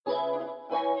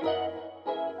Good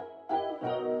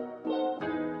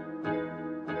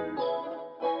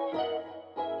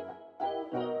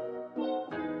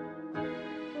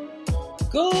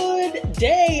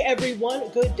day, everyone.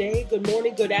 Good day, good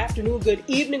morning, good afternoon, good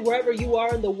evening, wherever you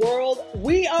are in the world.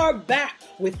 We are back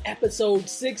with episode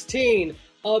 16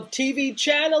 of TV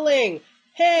Channeling.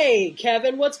 Hey,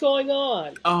 Kevin, what's going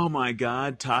on? Oh my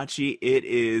God, Tachi, it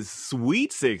is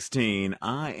Sweet 16.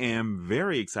 I am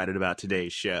very excited about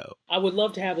today's show. I would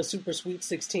love to have a super Sweet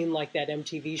 16 like that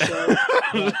MTV show.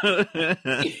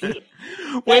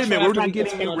 Wait a minute, we're not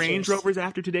getting new Range Rovers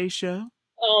after today's show?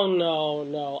 Oh,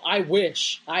 no. I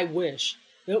wish.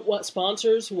 What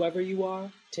sponsors, whoever you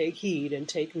are, take heed and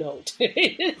take note.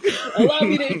 Allow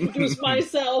me to introduce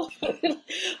myself.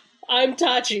 I'm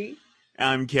Tachi.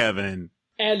 I'm Kevin.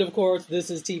 And of course, this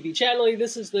is TV Channeling.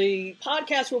 This is the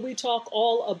podcast where we talk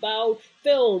all about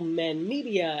film and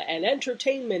media and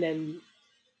entertainment and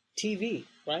TV,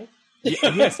 right?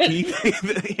 Yes,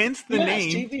 TV. Hence the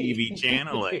name, TV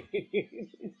Channeling.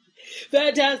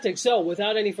 Fantastic. So,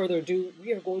 without any further ado,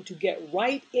 we are going to get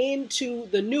right into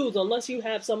the news, unless you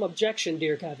have some objection,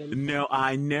 dear Kevin. No,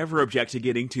 I never object to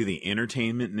getting to the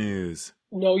entertainment news.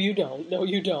 No, you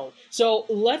don't. So,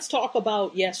 let's talk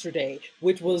about yesterday,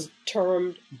 which was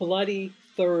termed Bloody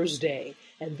Thursday.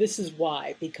 And this is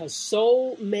why. Because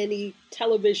so many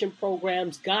television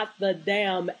programs got the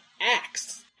damn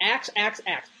axe.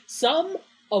 Some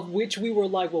of which we were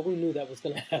like, well, we knew that was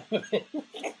going to happen.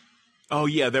 Oh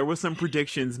yeah, there were some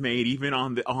predictions made even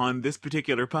on this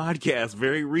particular podcast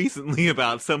very recently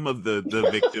about some of the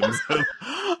victims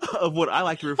of what I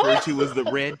like to refer to as the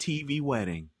red TV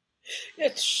wedding.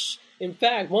 In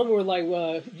fact, one were like,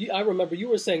 I remember you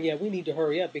were saying, yeah, we need to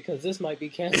hurry up because this might be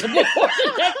canceled before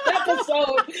the next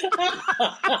episode.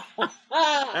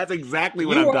 That's exactly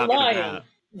what I'm talking about.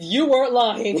 You weren't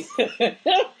lying.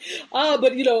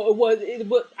 But you know,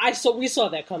 we saw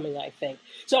that coming, I think.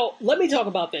 So let me talk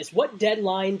about this. What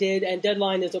Deadline did, and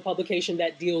Deadline is a publication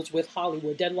that deals with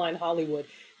Hollywood, Deadline Hollywood.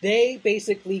 They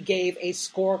basically gave a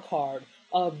scorecard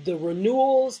of the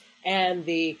renewals and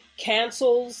the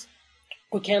cancellations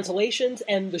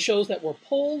and the shows that were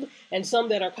pulled and some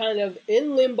that are kind of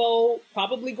in limbo,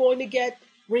 probably going to get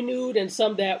renewed, and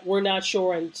some that we're not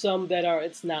sure, and some that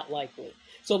it's not likely.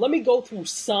 So let me go through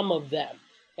some of them,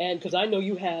 and because I know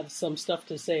you have some stuff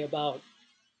to say about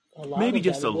a lot Maybe of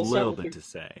them. just a little bit to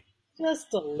say.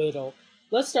 Just a little.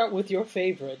 Let's start with your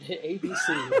favorite, ABC.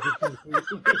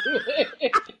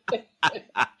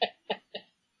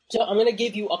 So I'm going to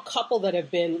give you a couple that have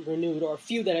been renewed, or a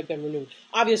few that have been renewed.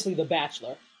 Obviously, The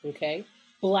Bachelor, okay?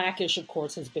 Blackish, of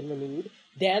course, has been renewed.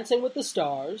 Dancing with the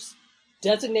Stars,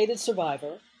 Designated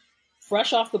Survivor,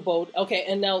 Fresh Off the Boat. Okay,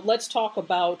 and now let's talk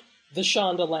about the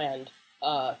Shondaland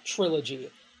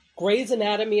trilogy. Grey's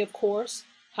Anatomy, of course.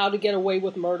 How to Get Away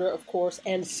with Murder, of course.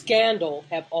 And Scandal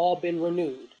have all been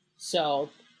renewed. So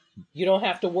you don't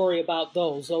have to worry about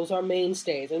those. Those are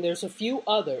mainstays. And there's a few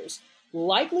others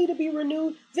likely to be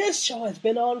renewed. This show has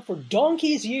been on for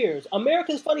donkey's years.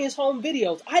 America's Funniest Home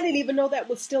Videos. I didn't even know that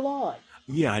was still on.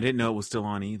 Yeah, I didn't know it was still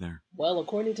on either. Well,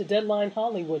 according to Deadline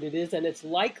Hollywood, it is, and it's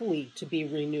likely to be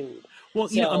renewed.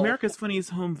 Well, you know, America's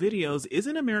Funniest Home Videos,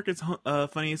 isn't America's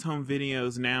Funniest Home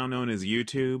Videos now known as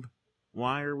YouTube?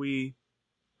 Why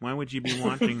would you be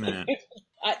watching that?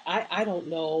 I don't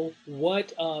know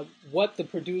what the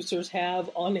producers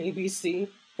have on ABC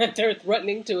that they're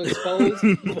threatening to expose,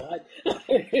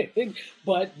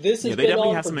 but this has been on for donkey's years. They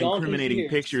definitely have some incriminating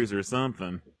pictures or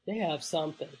something. They have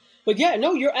something. But yeah,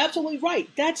 no, you're absolutely right.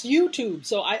 That's YouTube.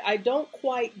 So I don't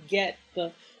quite get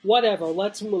the whatever.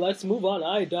 Let's move on.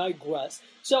 I digress.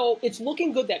 So it's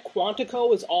looking good that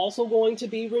Quantico is also going to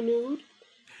be renewed.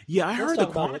 Yeah, I heard that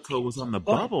Quantico was on the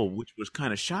bubble, which was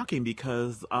kind of shocking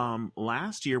because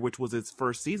last year, which was its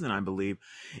first season, I believe,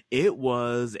 it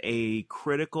was a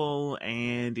critical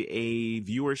and a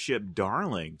viewership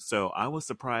darling. So I was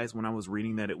surprised when I was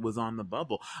reading that it was on the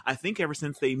bubble. I think ever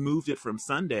since they moved it from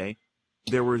Sunday,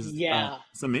 there was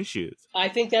some issues. I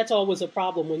think that's always a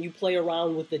problem when you play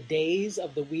around with the days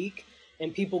of the week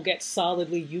and people get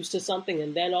solidly used to something,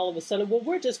 and then all of a sudden, well,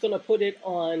 we're just going to put it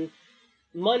on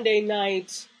Monday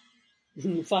night,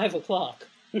 5 o'clock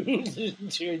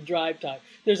during drive time.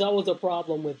 There's always a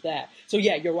problem with that. So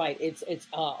yeah, you're right. It's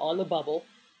on the bubble.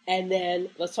 And then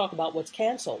let's talk about what's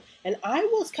canceled. And I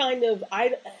was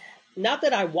not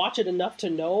that I watch it enough to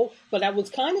know, but I was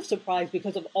kind of surprised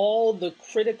because of all the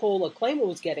critical acclaim it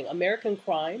was getting. American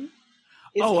Crime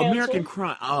is canceled. American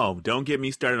Crime. Oh, don't get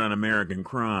me started on American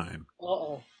Crime.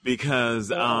 Uh-oh.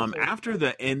 Because after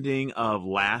the ending of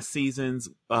last season's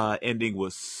ending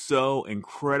was so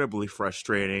incredibly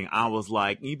frustrating, I was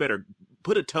like, you better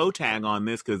put a toe tag on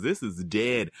this because this is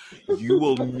dead. You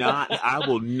will not, I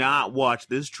will not watch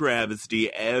this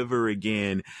travesty ever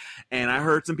again. And I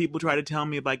heard some people try to tell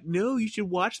me like, no, you should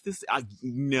watch this.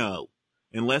 No,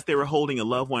 unless they were holding a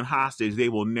loved one hostage, they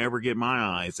will never get my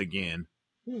eyes again.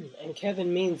 And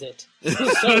Kevin means it.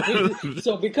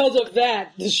 So because of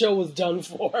that, the show was done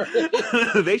for.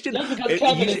 They should.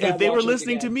 If they were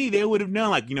listening to me, they would have known.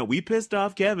 Like, we pissed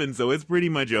off Kevin, so it's pretty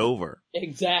much over.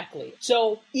 Exactly.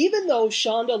 So even though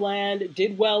Shondaland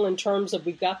did well in terms of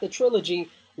we got the trilogy,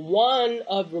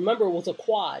 remember, it was a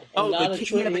quad. And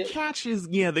the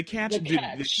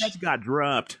catch got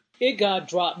dropped. It got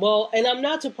dropped. Well, and I'm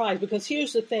not surprised because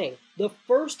here's the thing. The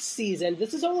first season,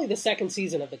 this is only the second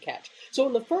season of The Catch. So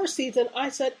in the first season, I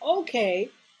said, okay,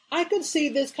 I could see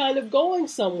this kind of going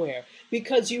somewhere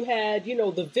because you had,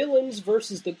 the villains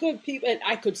versus the good people. And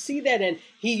I could see that. And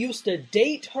he used to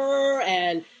date her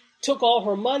and took all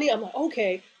her money. I'm like,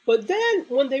 okay. But then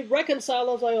when they reconciled,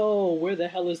 I was like, oh, where the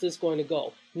hell is this going to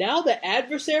go? Now the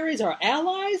adversaries are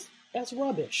allies? That's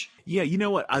rubbish. Yeah, you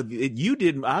know what? You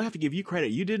did. I have to give you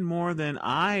credit. You did more than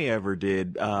I ever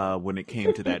did when it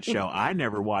came to that show. I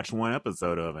never watched one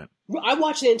episode of it. I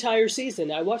watched the entire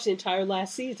season. I watched the entire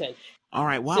last season. All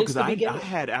right, wow, because I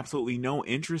had absolutely no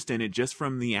interest in it just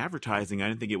from the advertising. I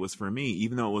didn't think it was for me,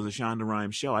 even though it was a Shonda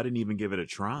Rhimes show. I didn't even give it a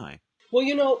try.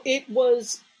 Well, it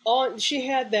was on. She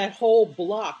had that whole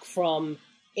block from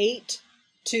 8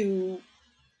 to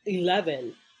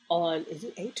 11. On, is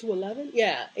it 8 to 11?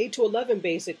 Yeah, 8 to 11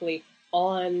 basically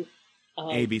on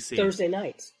ABC. Thursday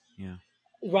nights. Yeah.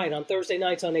 Right, on Thursday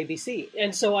nights on ABC.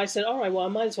 And so I said, all right, well, I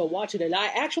might as well watch it. And I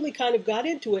actually kind of got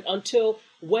into it until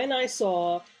when I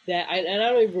saw that, and I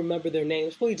don't even remember their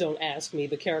names. Please don't ask me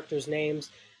the characters' names.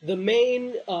 The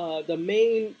main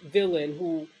villain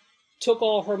who took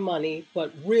all her money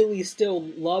but really still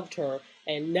loved her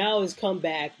and now has come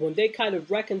back. When they kind of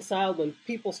reconciled, when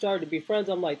people started to be friends,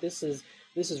 I'm like, this is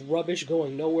rubbish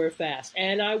going nowhere fast.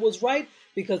 And I was right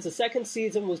because the second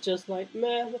season was just like,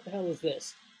 meh, what the hell is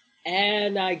this?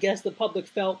 And I guess the public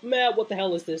felt, meh, what the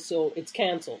hell is this? So it's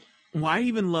canceled. Well, I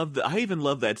even love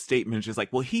that statement. It's just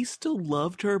like, well, he still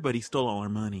loved her, but he stole all her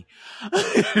money.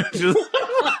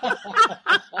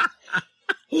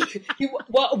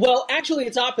 Well, actually,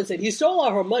 it's opposite. He stole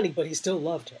all her money, but he still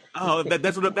loved her. Oh,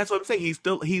 that's what I'm saying.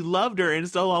 He loved her and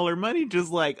stole all her money.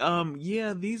 Just like,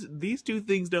 yeah, these two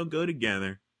things don't go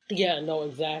together. Yeah, no,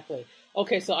 exactly.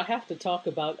 Okay, so I have to talk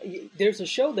about. There's a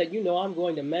show that I'm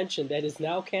going to mention that is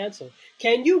now canceled.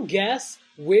 Can you guess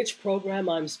which program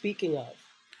I'm speaking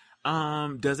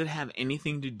of? Does it have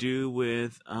anything to do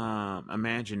with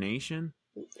imagination?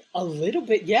 A little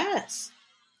bit, yes.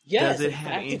 Yes, does it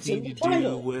have anything to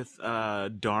do with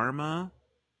Dharma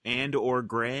and or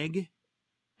Greg?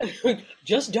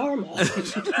 Just Dharma.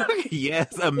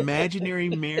 Yes, Imaginary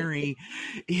Mary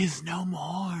is no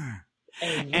more.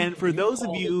 And for those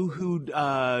of you who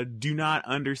do not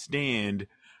understand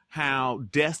how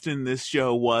destined this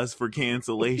show was for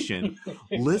cancellation,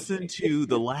 listen to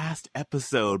the last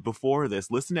episode before this.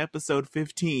 Listen to episode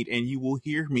 15, and you will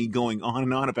hear me going on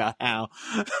and on about how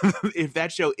if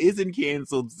that show isn't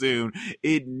canceled soon,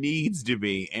 it needs to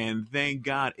be. And thank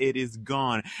God it is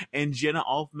gone. And Jenna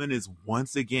Elfman is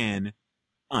once again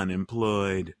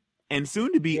unemployed. And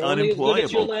soon to be unemployable.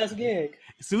 Your last gig.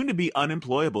 Soon to be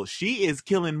unemployable. She is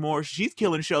killing more. She's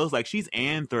killing shows like she's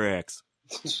Anthrax.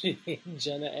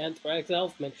 Jenna Anthrax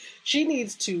Elfman. She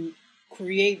needs to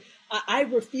create. I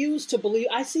refuse to believe.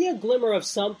 I see a glimmer of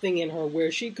something in her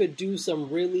where she could do some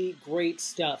really great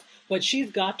stuff, but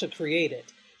she's got to create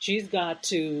it. She's got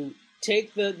to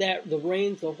take the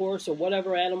reins, the horse or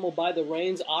whatever animal by the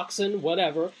reins, oxen,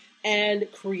 whatever, and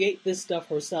create this stuff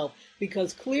herself.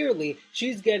 Because clearly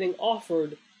she's getting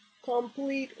offered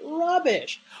complete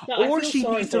rubbish. Now, or she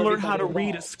needs to learn how to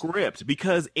read a script,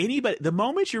 because the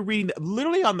moment you're reading,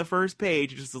 literally on the first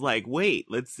page, it's just like, wait,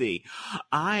 let's see.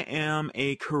 I am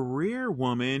a career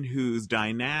woman who's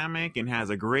dynamic and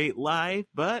has a great life,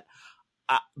 but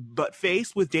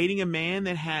faced with dating a man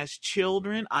that has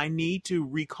children, I need to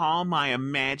recall my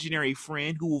imaginary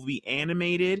friend who will be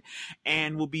animated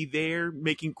and will be there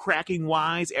cracking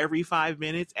wise every 5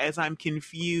 minutes as I'm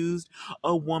confused.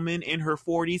 A woman in her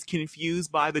 40s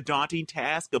confused by the daunting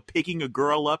task of picking a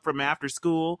girl up from after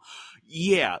school.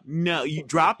 Yeah, no, you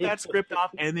drop that script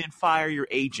off and then fire your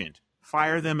agent.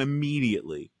 Fire them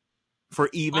immediately for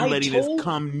even letting this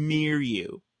come near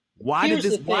you. Why did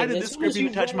this script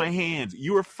even touch my hands?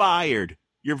 You were fired.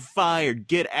 You're fired.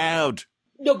 Get out.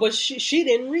 No, but she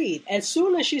didn't read. As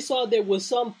soon as she saw there was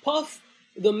some Puff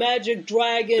the Magic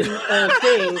Dragon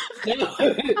thing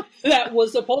that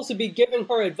was supposed to be giving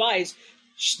her advice,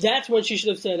 That's when she should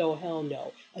have said, oh, hell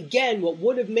no. Again, what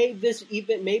would have made this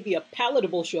even maybe a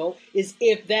palatable show is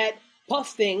if that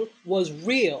Puff thing was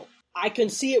real. I can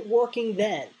see it working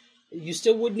then. You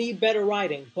still would need better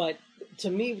writing, but to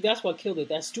me, that's what killed it,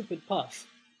 that stupid Puff.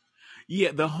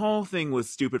 Yeah, the whole thing was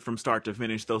stupid from start to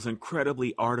finish. Those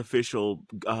incredibly artificial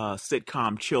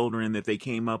sitcom children that they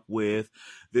came up with,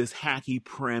 this hacky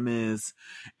premise,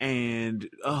 and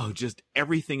just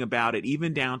everything about it,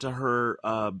 even down to her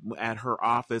at her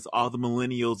office, all the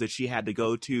millennials that she had to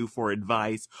go to for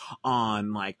advice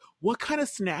on, like, what kind of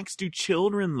snacks do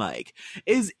children like?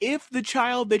 As if the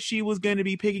child that she was going to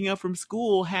be picking up from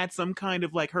school had some kind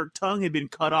of, like, her tongue had been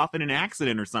cut off in an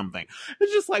accident or something.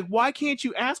 It's just like, why can't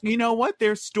you ask? You know what?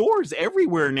 There's stores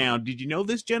everywhere now. Did you know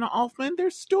this, Jenna Elfman?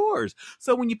 There's stores.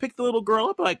 So when you pick the little girl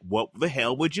up, like, what the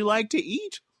hell would you like to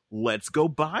eat? Let's go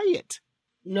buy it.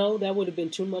 No, that would have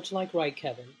been too much like right,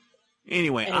 Kevin.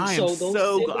 Anyway, And I am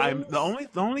siblings, I'm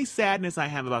the only sadness I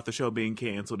have about the show being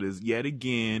canceled is yet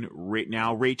again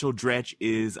now Rachel Dretch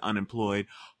is unemployed.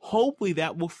 Hopefully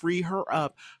that will free her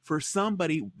up for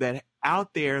somebody that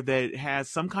out there that has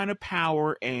some kind of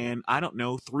power and, I don't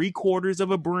know, 3/4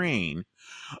 of a brain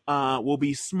will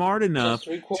be smart enough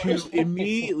to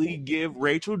immediately give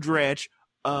Rachel Dretch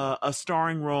a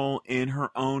starring role in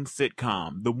her own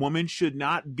sitcom. The woman should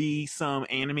not be some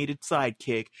animated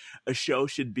sidekick. A show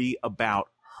should be about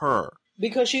her.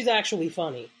 Because she's actually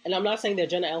funny. And I'm not saying that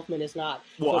Jenna Elfman is not.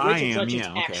 Well, I am,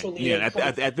 yeah, okay. Yeah,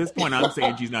 at this point, I'm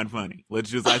saying she's not funny. I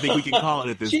think we can call it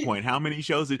at this point. How many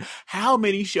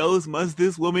shows must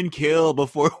this woman kill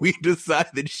before we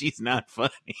decide that she's not funny?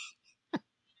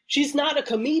 She's not a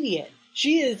comedian.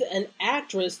 She is an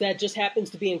actress that just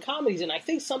happens to be in comedies, and I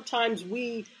think sometimes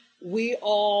we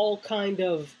all kind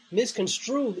of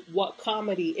misconstrue what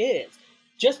comedy is.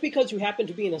 Just because you happen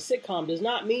to be in a sitcom does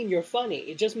not mean you're funny.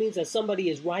 It just means that somebody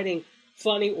is writing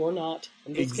funny or not,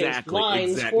 in this case,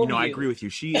 lines for you. I agree with you.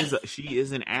 She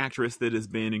is an actress that has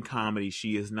been in comedy.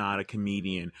 She is not a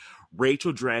comedian.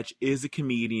 Rachel Dretch is a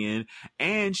comedian,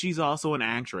 and she's also an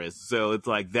actress. So it's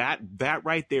like that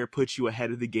right there puts you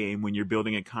ahead of the game when you're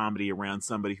building a comedy around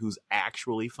somebody who's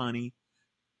actually funny.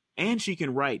 And she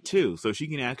can write too, so she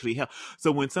can actually help.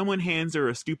 So when someone hands her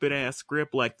a stupid ass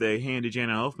script like they handed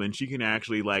Jenna Elfman, she can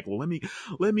actually like, well,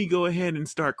 let me go ahead and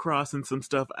start crossing some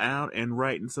stuff out and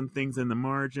writing some things in the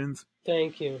margins.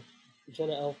 Thank you,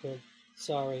 Jenna Elfman.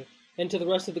 Sorry. And to the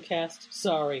rest of the cast,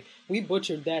 sorry. We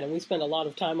butchered that and we spent a lot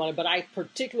of time on it, but I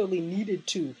particularly needed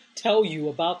to tell you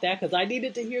about that because I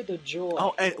needed to hear the joy.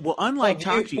 Oh, well, unlike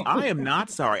Tachi, I am not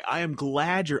sorry. I am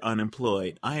glad you're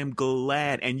unemployed. I am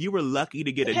glad. And you were lucky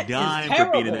to get a dime for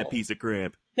being in that piece of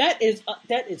crap. That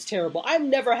is terrible. I'm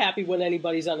never happy when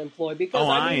anybody's unemployed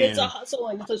because it's a hustle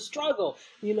and it's a struggle.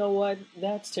 You know what?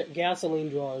 That's gasoline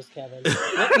drawers, Kevin.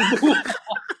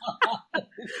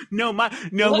 No,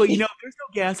 there's no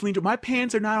gasoline. My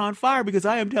pants are not on fire because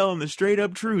I am telling the straight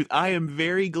up truth. I am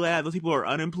very glad those people are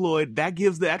unemployed.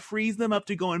 That frees them up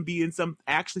to go and be in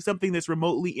something that's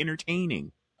remotely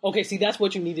entertaining. Okay, see, that's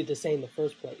what you needed to say in the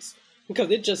first place. Because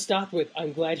it just stopped with,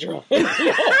 I'm glad you're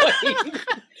unemployed.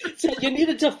 So you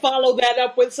needed to follow that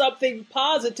up with something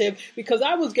positive because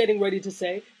I was getting ready to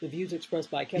say the views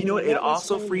expressed by Kevin. You know what? It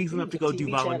also frees them up to go do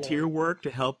volunteer work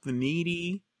to help the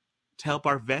needy, to help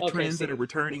our veterans that are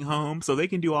returning home, so they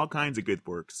can do all kinds of good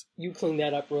works. You cleaned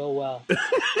that up real well.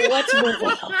 Let's move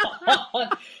on.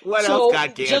 What else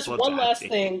got canceled? Just one last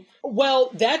thing.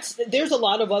 Well, there's a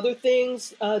lot of other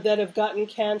things that have gotten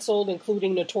canceled,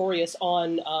 including Notorious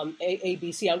on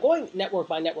ABC. I'm going network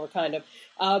by network, kind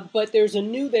of. But there's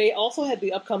they also had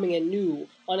the upcoming and new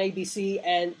on ABC,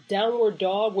 and Downward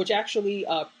Dog, which actually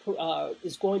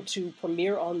is going to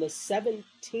premiere on the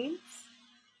 17th.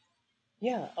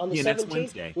 Yeah, on the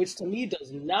 17th, which to me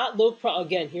does not look...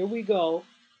 Again, here we go.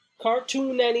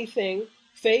 Cartoon anything,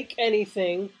 fake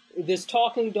anything, this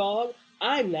talking dog,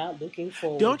 I'm not looking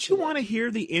forward to. Don't you want to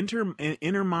hear the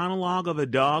inner monologue of a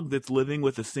dog that's living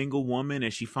with a single woman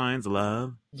as she finds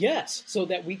love? Yes, so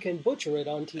that we can butcher it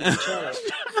on TV channels.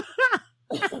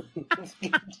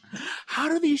 How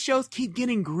do these shows keep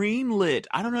getting greenlit?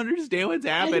 I don't understand what's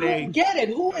happening. I don't get it.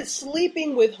 Who is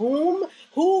sleeping with whom?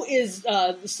 Who is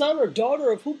the son or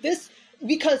daughter of who?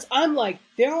 Because I'm like,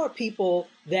 there are people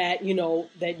that,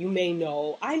 that you may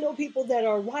know. I know people that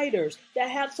are writers that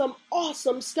have some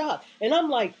awesome stuff. And I'm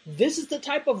like, this is the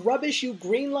type of rubbish you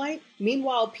greenlight?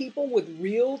 Meanwhile, people with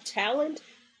real talent?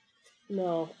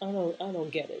 No, I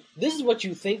don't get it. This is what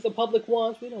you think the public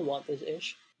wants? We don't want this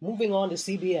ish. Moving on to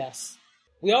CBS.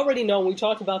 We already know, we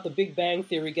talked about the Big Bang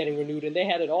Theory getting renewed, and they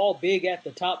had it all big at the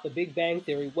top, the Big Bang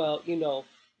Theory. Well,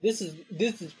 this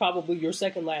is probably your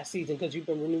second last season because you've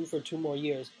been renewed for 2 more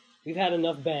years. We've had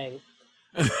enough bang.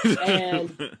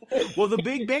 And well, The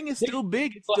Big Bang is still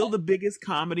big. It's still the biggest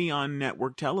comedy on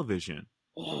network television.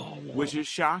 Oh, no. Which is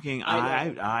shocking.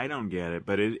 I don't get it,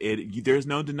 but it there's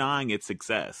no denying its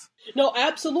success. No,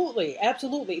 absolutely.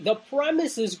 The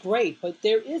premise is great, but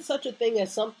there is such a thing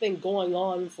as something going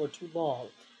on for too long.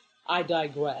 I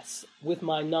digress with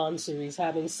my non-series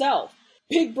having self.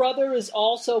 Big Brother is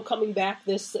also coming back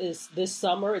this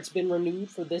summer. It's been renewed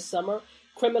for this summer.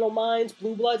 Criminal Minds,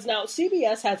 Blue Bloods. Now,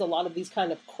 CBS has a lot of these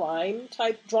kind of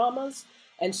crime-type dramas.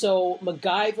 And so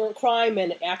MacGyver, crime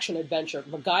and action adventure.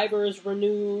 MacGyver is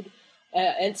renewed.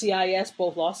 NCIS,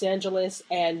 both Los Angeles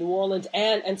and New Orleans,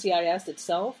 and NCIS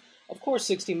itself. Of course,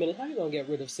 60 Minutes. How are you going to get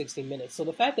rid of 60 Minutes? So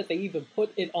the fact that they even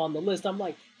put it on the list, I'm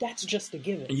like, that's just a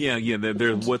given. Yeah.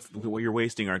 You're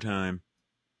wasting our time.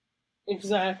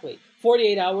 Exactly.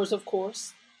 48 Hours, of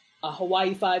course.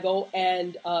 Hawaii Five-0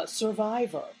 and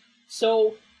Survivor.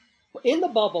 So in the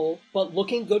bubble, but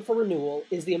looking good for renewal,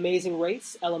 is The Amazing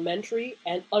Race, Elementary,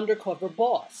 and Undercover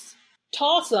Boss.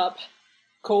 Toss-up,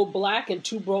 Code Black and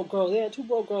Two Broke Girls. Yeah, Two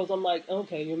Broke Girls, I'm like,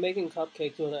 okay, you're making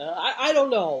cupcakes. I don't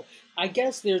know. I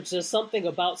guess there's just something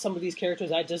about some of these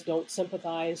characters I just don't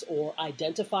sympathize or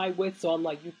identify with, so I'm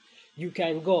like, you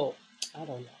can go. I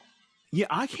don't know. Yeah,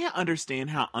 I can't understand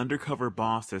how Undercover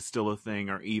Boss is still a thing,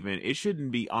 or even it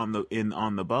shouldn't be on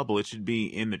the bubble. It should be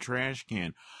in the trash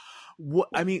can. What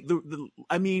I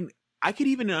mean, I could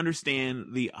even understand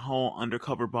the whole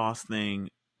Undercover Boss thing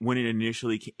when it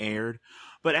initially aired,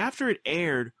 but after it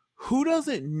aired, who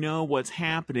doesn't know what's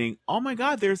happening? Oh my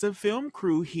God, there's a film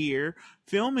crew here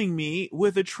filming me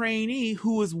with a trainee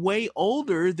who is way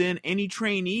older than any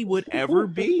trainee would ever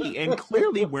be, and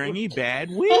clearly wearing a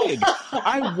bad wig.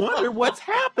 I wonder what's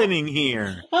happening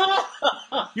here.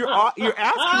 You're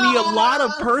asking me a lot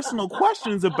of personal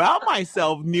questions about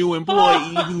myself, new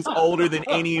employee who's older than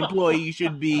any employee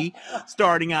should be,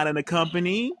 starting out in a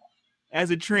company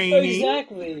as a trainee.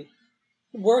 Exactly.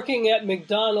 Working at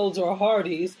McDonald's or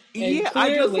Hardee's. And yeah,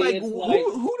 I just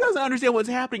who doesn't understand what's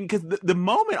happening? Because the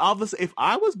moment all of a sudden, if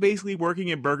I was basically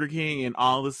working at Burger King and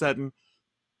all of a sudden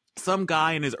some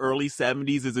guy in his early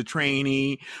 70s is a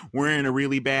trainee wearing a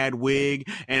really bad wig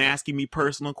and asking me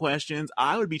personal questions,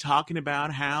 I would be talking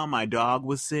about how my dog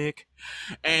was sick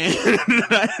and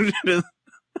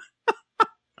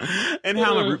and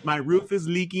how my roof is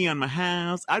leaking on my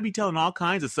house. I'd be telling all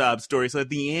kinds of sob stories. So at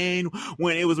the end,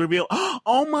 when it was revealed,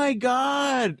 oh my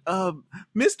God,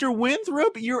 Mr.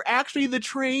 Winthrop, you're actually the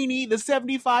trainee, the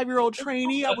 75-year-old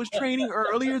trainee I was training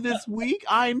earlier this week.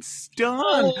 I'm stunned.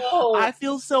 Oh. I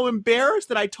feel so embarrassed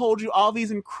that I told you all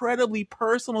these incredibly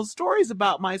personal stories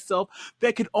about myself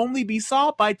that could only be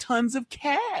solved by tons of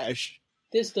cash.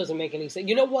 This doesn't make any sense.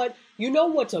 You know what? You know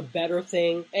what's a better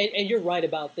thing? And you're right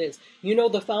about this. You know,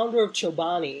 the founder of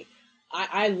Chobani,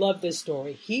 I love this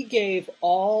story. He gave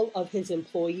all of his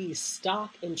employees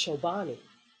stock in Chobani.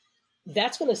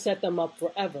 That's going to set them up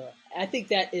forever. I think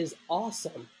that is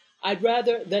awesome. I'd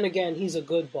rather, then again, he's a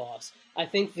good boss. I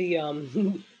think the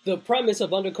the premise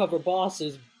of Undercover Boss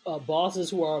is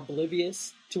bosses who are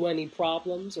oblivious to any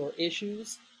problems or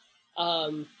issues.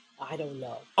 I don't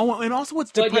know. Oh, and also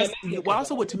what's depressing.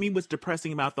 What to me what's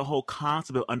depressing about the whole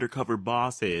concept of Undercover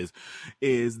Boss is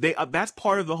they that's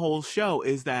part of the whole show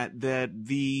is that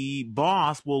the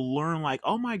boss will learn like,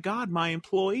 oh my God, my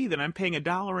employee that I'm paying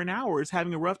 $1 an hour is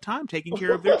having a rough time taking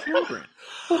care of their children.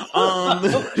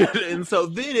 And so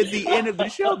then at the end of the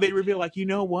show they reveal like, you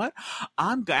know what,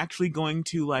 I'm actually going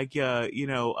to like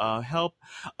help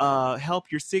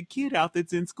your sick kid out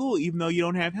that's in school even though you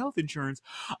don't have health insurance.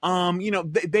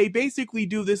 They basically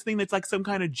do this thing that's like some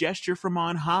kind of gesture from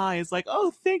on high. It's like,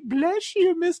 oh, bless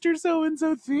you, Mr.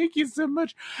 So-and-so. Thank you so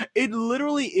much. It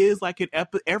literally is like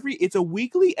it's a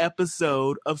weekly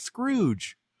episode of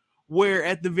Scrooge, where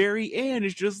at the very end,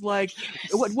 it's just like,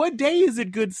 what day is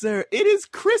it, good sir? It is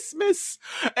Christmas.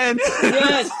 And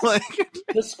yes, like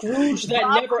the Scrooge that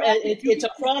never ends. It's a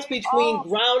cross between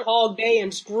Groundhog Day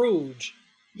and Scrooge.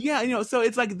 Yeah, so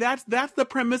it's like that's the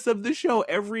premise of the show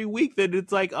every week, that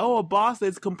it's like, oh, a boss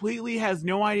that's completely has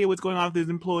no idea what's going on with his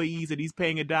employees, that he's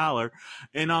paying $1,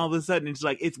 and all of a sudden it's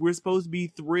like we're supposed to be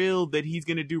thrilled that he's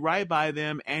going to do right by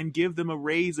them and give them a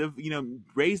raise of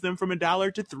raise them from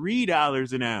 $1 to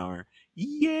 $3 an hour.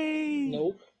 Yay!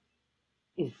 Nope.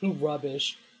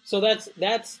 Rubbish. So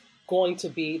that's going to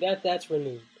be that's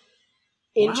renewed.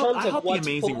 I hope The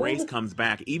Amazing Race comes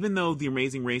back, even though The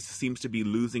Amazing Race seems to be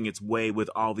losing its way with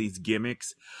all these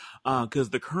gimmicks.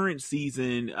 Because the current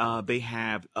season, they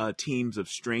have teams of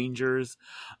strangers,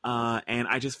 and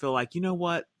I just feel like, you know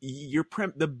what,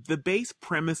 the base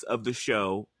premise of the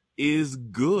show is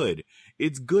good.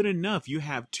 It's good enough. You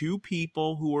have two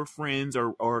people who are friends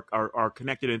or are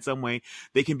connected in some way.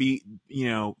 They can be,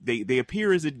 they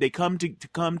appear as they come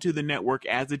to the network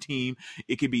as a team.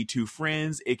 It can be two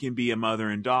friends. It can be a mother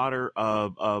and daughter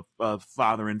of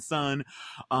father and son.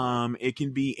 It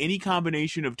can be any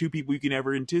combination of two people you can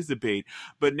ever anticipate.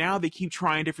 But now they keep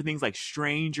trying different things like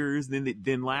strangers.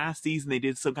 Then last season they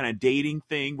did some kind of dating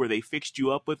thing where they fixed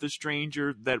you up with a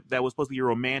stranger that was supposed to be a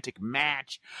romantic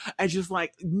match. I just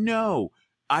like, no.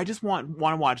 I just want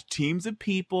to watch teams of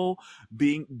people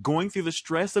going through the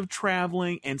stress of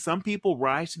traveling, and some people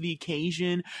rise to the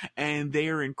occasion and they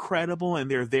are incredible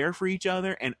and they're there for each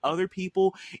other, and other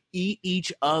people eat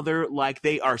each other like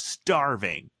they are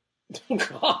starving.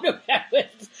 God,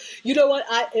 you know what?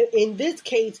 In this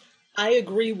case, I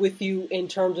agree with you in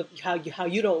terms of how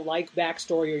you don't like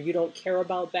backstory or you don't care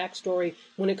about backstory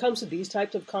when it comes to these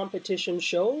types of competition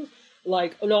shows.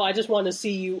 Like, no, I just want to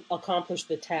see you accomplish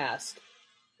the task.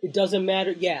 It doesn't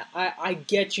matter. Yeah, I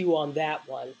get you on that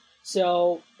one.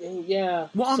 So, yeah.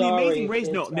 Well, on The Amazing Race,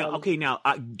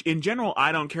 in general,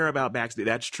 I don't care about backstage.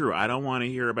 That's true. I don't want to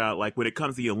hear about, like, when it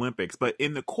comes to the Olympics. But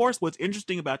in the course, what's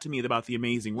interesting about The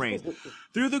Amazing Race,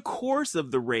 through the course of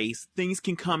the race, things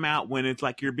can come out when it's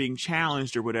like you're being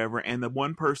challenged or whatever, and the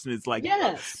one person is, like,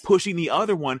 pushing the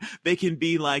other one. They can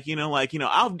be like,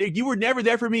 you were never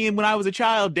there for me when I was a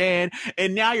child, Dad,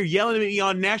 and now you're yelling at me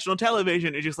on national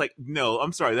television. It's just like, no,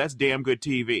 I'm sorry, that's damn good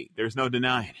TV. There's no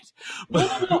denying it.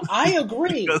 But, no, I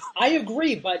agree.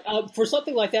 But for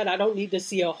something like that, I don't need to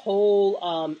see a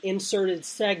whole inserted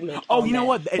segment. Oh, you know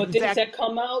what? But things that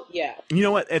come out, yeah. You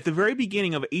know what? At the very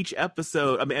beginning of each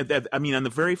episode, on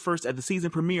the very first, at the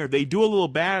season premiere, they do a little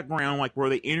background, like where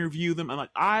they interview them. I'm like,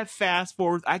 I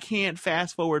can't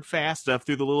fast forward fast enough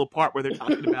through the little part where they're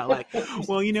talking about, like,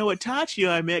 well, you know what, Tachi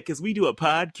and I met because we do a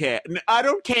podcast. I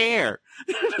don't care.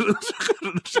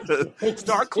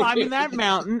 Start climbing that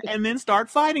mountain and then start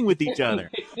fighting with each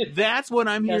other. That's what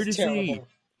I'm here to see.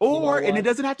 Or, and it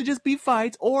doesn't have to just be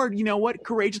fights, or, you know what,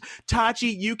 courageous.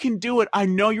 Tachi, you can do it. I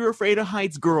know you're afraid of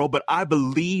heights, girl, but I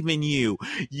believe in you.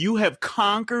 You have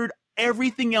conquered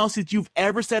everything else that you've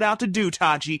ever set out to do,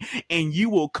 Tachi, and you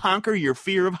will conquer your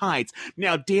fear of heights.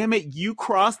 Now, damn it, you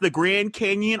crossed the Grand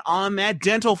Canyon on that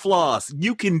dental floss.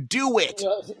 You can do it.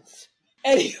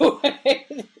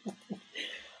 Anyway.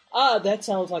 That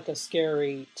sounds like a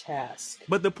scary task.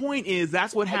 But the point is,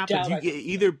 that's what happens.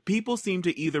 People seem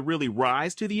to either really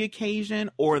rise to the occasion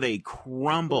or they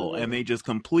crumble and they just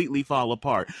completely fall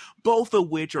apart. Both of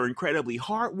which are incredibly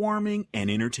heartwarming and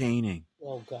entertaining.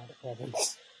 Oh, God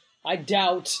heavens. I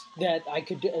doubt that I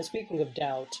could do. And speaking of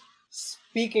doubt,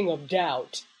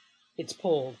 it's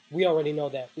pulled. We already know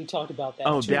that. We talked about that.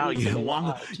 Oh, doubt.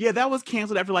 Yeah, that was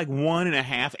canceled after like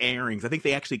 1.5 airings. I think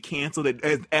they actually canceled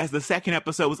it as the second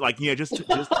episode was like, yeah, just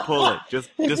pull it.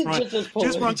 Just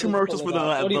run commercials for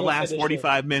the last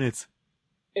 45 minutes.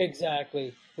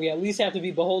 Exactly. We at least have to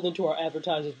be beholden to our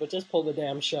advertisers, but just pull the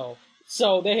damn show.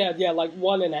 So they had, like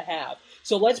 1.5.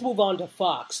 So let's move on to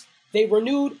Fox. They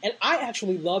renewed, and I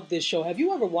actually love this show. Have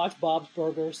you ever watched Bob's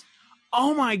Burgers?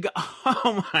 Oh my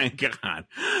God.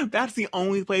 That's the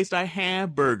only place I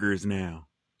have burgers now.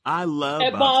 I love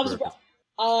Bob's Burgers.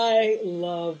 I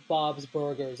love Bob's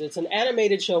Burgers. It's an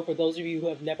animated show for those of you who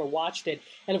have never watched it.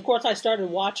 And of course I started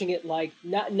watching it like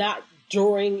not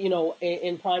during,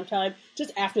 in prime time,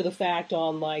 just after the fact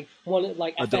on like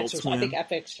FX or something. I think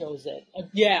FX shows it.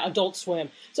 Yeah, Adult Swim.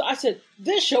 So I said,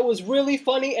 this show is really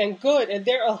funny and good, and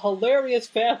they're a hilarious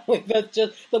family that's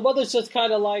just, the mother's just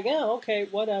kind of like, yeah, okay,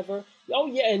 whatever. Oh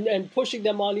yeah, and pushing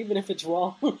them on even if it's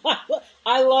wrong.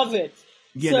 I love it.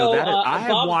 Yeah, so, I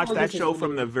have watched that show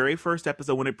from the very first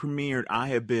episode when it premiered. I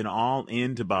have been all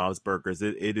into Bob's Burgers.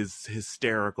 It is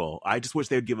hysterical. I just wish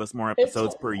they would give us more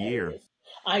episodes per year.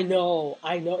 I know.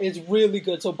 It's really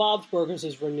good. So Bob's Burgers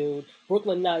is renewed.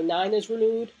 Brooklyn Nine-Nine is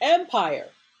renewed. Empire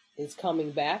is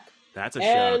coming back. That's a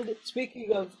shock. And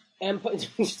speaking of Empire,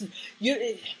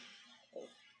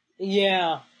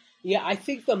 I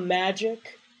think the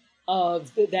magic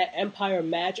of that Empire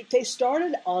magic, they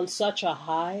started on such a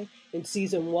high in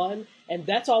season 1, and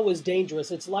that's always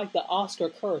dangerous. It's like the Oscar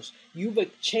curse. You've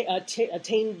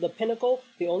attained the pinnacle.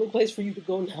 The only place for you to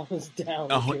go now is down.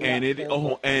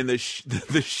 The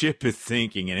ship is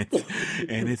sinking, and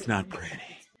it's not pretty.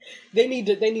 They need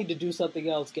to do something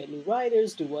else. Get new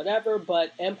writers, do whatever.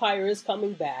 But Empire is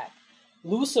coming back.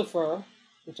 Lucifer,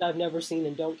 which I've never seen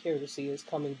and don't care to see, is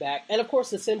coming back. And of course,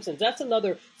 The Simpsons. That's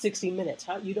another 60 Minutes.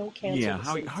 How you don't cancel? Yeah,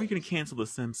 how are you going to cancel The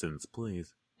Simpsons,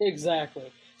 please?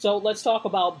 Exactly. So let's talk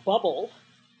about Bubble,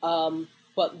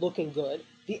 but looking good.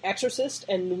 The Exorcist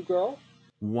and New Girl.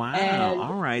 Wow. And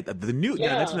All right. The new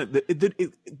now that's yeah,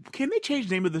 not can they change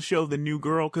the name of the show The New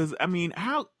Girl? Because I mean,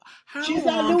 how she's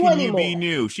not long new can you be anymore.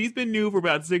 new? She's been new for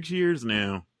about 6 years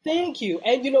now. Thank you.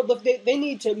 And they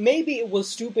need to. Maybe it was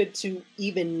stupid to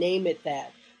even name it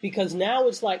that because now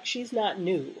it's like she's not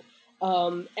new.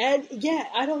 And yeah,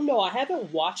 I don't know. I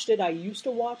haven't watched it. I used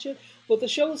to watch it, but the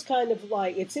show is kind of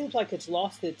like it seems like it's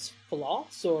lost its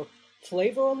floss or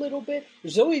flavor a little bit.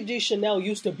 Zoe Deschanel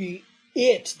used to be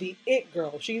the it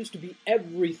girl. She used to be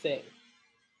everything.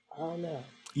 I don't know.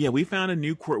 Yeah, we found a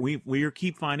new we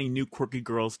keep finding new quirky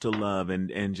girls to love,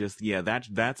 and just yeah,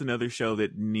 that's another show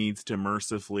that needs to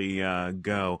mercifully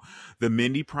go. The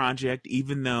Mindy Project,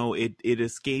 even though it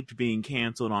escaped being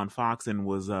canceled on Fox and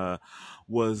was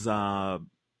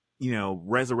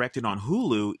resurrected on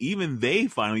Hulu, even they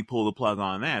finally pulled the plug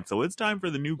on that. So it's time for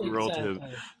the new girl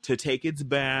Exactly. to take its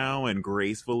bow and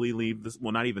gracefully leave this.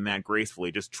 Well, not even that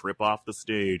gracefully, just trip off the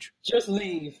stage. Just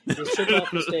leave. Just trip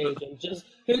off the stage and just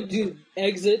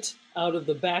exit out of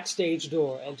the backstage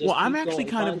door and just Well, keep going.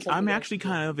 Find I'm something else actually to do.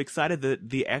 kind of excited that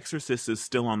The Exorcist is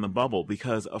still on the bubble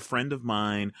because a friend of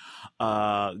mine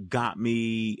got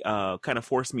me kind of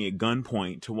forced me at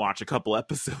gunpoint to watch a couple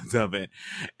episodes of it,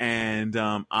 and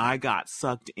I got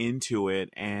sucked into it,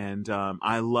 and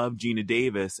I love Gina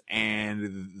Davis,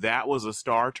 and that was a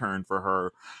star turn for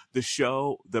her. The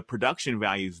show, the production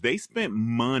values, they spent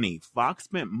money. Fox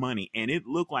spent money, and it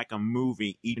looked like a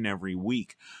movie each and every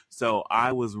week. So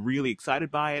I was really excited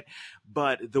by it.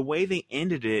 But the way they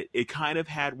ended it, it kind of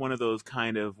had one of those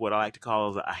kind of what I like to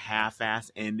call a half-ass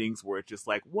endings where it's just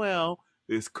like, well,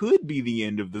 this could be the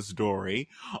end of the story.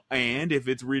 And if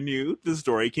it's renewed, the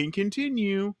story can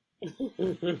continue.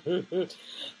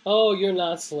 Oh, you're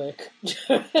not slick.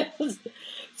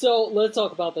 So let's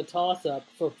talk about the toss up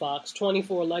for Fox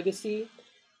 24 Legacy.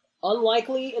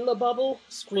 Unlikely in the bubble,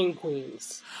 Scream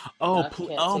Queens. Oh, I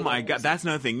can't oh say my that God. was. That's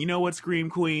another thing. You know what, Scream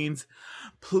Queens?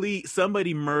 Please,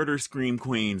 somebody murder Scream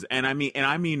Queens. And I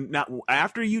mean, not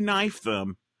after you knife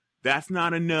them, that's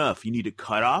not enough. You need to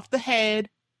cut off the head.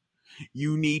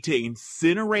 You need to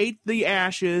incinerate the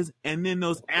ashes. And then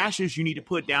those ashes, you need to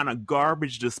put down a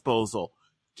garbage disposal.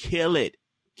 Kill it.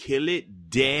 Kill it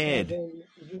dead. Kevin,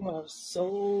 you are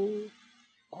so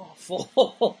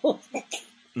awful.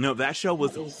 No, that show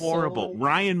was That is horrible. so.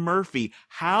 Ryan Murphy,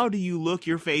 how do you look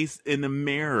your face in the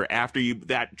mirror after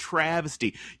that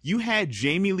travesty? You had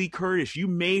Jamie Lee Curtis. You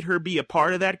made her be a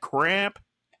part of that crap.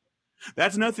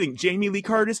 That's nothing. Jamie Lee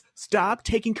Curtis, stop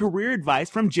taking career advice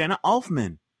from Jenna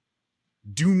Elfman.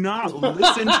 Do not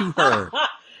listen to her.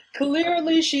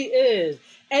 Clearly, she is.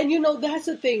 And that's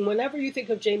the thing. Whenever you think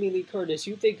of Jamie Lee Curtis,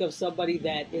 you think of somebody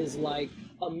that is like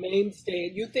a mainstay.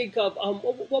 You think of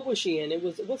what was she in? It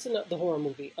was what's in the horror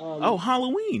movie? Oh,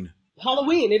 Halloween.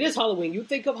 Halloween. It is Halloween. You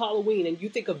think of Halloween, and you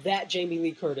think of that Jamie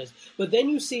Lee Curtis. But then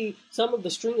you see some of the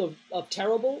string of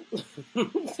terrible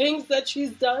things that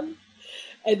she's done,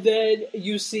 and then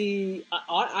you see.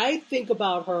 I think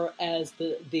about her as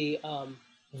the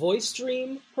voice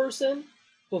stream person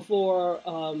before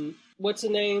what's the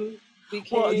name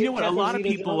became Well, you know what? A Catherine lot of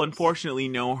people, Zeta-Jones. unfortunately,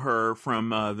 know her from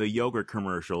the yogurt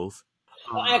commercials.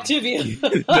 Activia.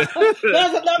 That's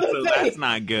another So thing. that's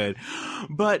not good.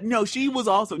 But no, she was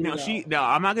also now No. she now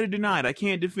I'm not going to deny it. I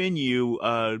can't defend you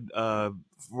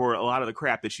for a lot of the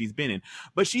crap that she's been in,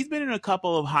 but she's been in a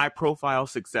couple of high profile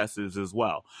successes as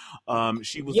well.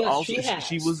 She was Yes, also she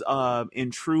she has. was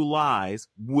in True Lies,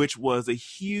 which was a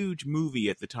huge movie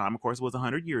at the time. Of course, it was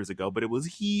 100 years ago, but it was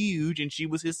huge, and she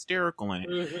was hysterical in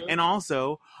it. Hmm. And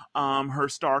also, her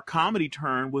star comedy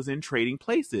turn was in Trading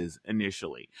Places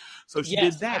initially, so she did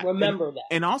Yes, I that. remember that.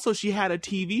 And also, she had a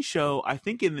TV show, I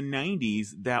think in the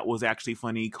 90s, that was actually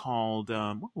funny called,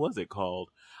 what was it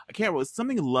called? I can't remember. It was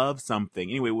something Love Something.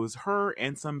 Anyway, it was her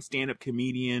and some stand up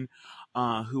comedian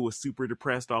who was super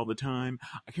depressed all the time.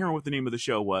 I can't remember what the name of the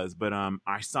show was, but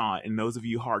I saw it. And those of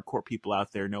you hardcore people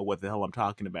out there know what the hell I'm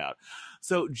talking about.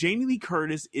 So, Jamie Lee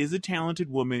Curtis is a talented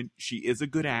woman. She is a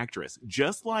good actress.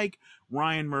 Just like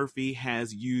Ryan Murphy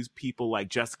has used people like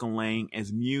Jessica Lange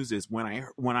as muses. When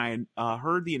I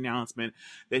heard the announcement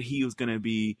that he was going to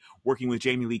be working with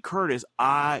Jamie Lee Curtis,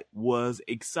 I was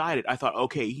excited. I thought,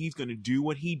 okay, he's going to do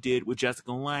what he did with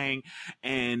Jessica Lange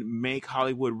and make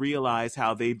Hollywood realize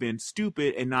how they've been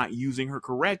stupid and not using her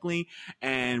correctly,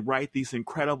 and write these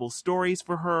incredible stories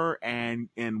for her and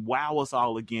wow us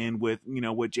all again with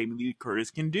what Jamie Lee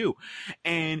Curtis can do.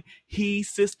 And he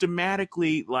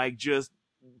systematically just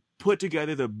put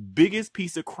together the biggest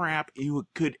piece of crap you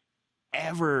could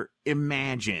ever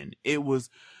imagine. It was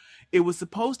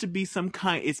supposed to be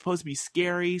it's supposed to be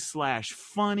scary /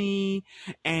 funny,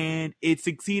 and it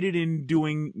succeeded in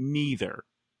doing neither.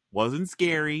 wasn't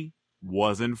scary,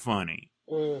 wasn't funny.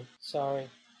 Sorry.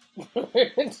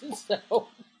 So,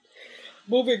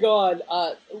 moving on,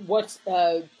 what's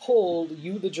polled,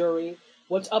 you the jury,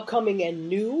 what's upcoming and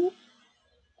new?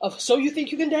 So You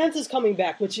Think You Can Dance is coming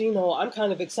back, which, I'm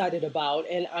kind of excited about,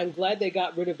 and I'm glad they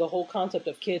got rid of the whole concept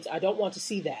of kids. I don't want to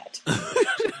see that.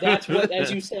 That's what,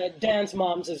 as you said, Dance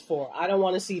Moms is for. I don't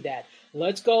want to see that.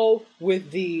 Let's go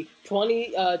with the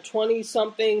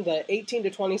 20-something, the 18 to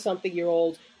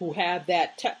 20-something-year-olds who have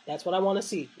that. That's what I want to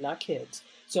see, not kids.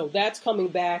 So that's coming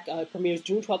back. Premieres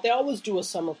June 12th. They always do a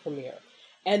summer premiere.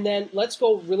 And then let's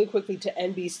go really quickly to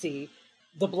NBC.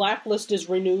 The Blacklist is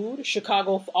renewed.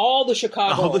 All the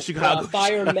Chicago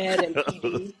firemen and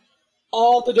PD,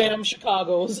 all the damn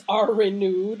Chicagos are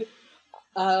renewed.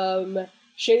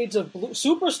 Shades of Blue,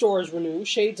 Superstore is renewed.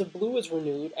 Shades of Blue is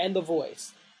renewed, and The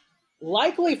Voice.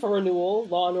 Likely for renewal,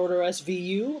 Law and Order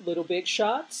SVU, Little Big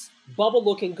Shots. Bubble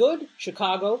Looking Good,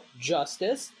 Chicago,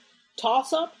 Justice.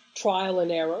 Toss Up, Trial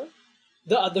and Error.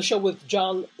 The show with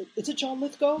John. Is it John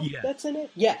Lithgow? Yeah. That's in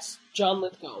it. Yes, John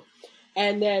Lithgow.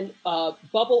 And then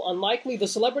Bubble, Unlikely, The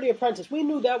Celebrity Apprentice. We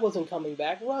knew that wasn't coming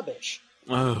back. Rubbish.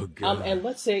 Oh, God. And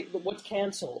let's say what's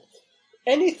canceled.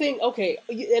 Anything, okay,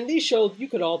 and these shows, you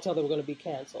could all tell they were going to be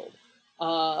canceled.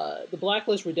 The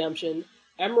Blacklist Redemption,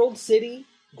 Emerald City,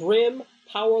 Grimm,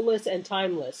 Powerless, and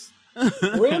Timeless.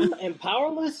 Grimm and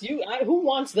Powerless? Who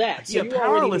wants that? So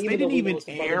Powerless. They didn't even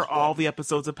air all the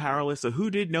episodes of Powerless, so who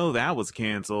did know that was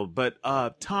canceled? But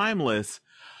Timeless...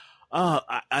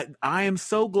 I am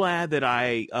so glad that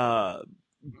I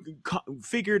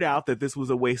figured out that this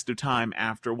was a waste of time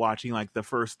after watching like the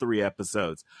first 3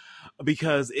 episodes,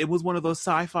 because it was one of those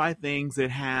sci-fi things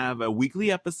that have a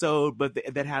weekly episode, but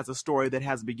that has a story that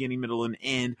has a beginning, middle, and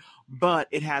end, but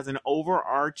it has an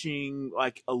overarching,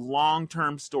 like a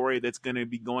long-term story that's going to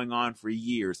be going on for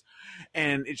years.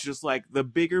 And it's just like the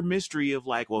bigger mystery of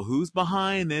like, well, who's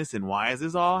behind this and why is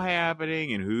this all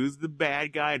happening and who's the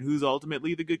bad guy and who's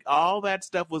ultimately the good, all that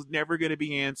stuff was never going to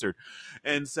be answered.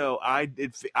 And so I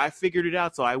figured it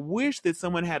out. So I wish that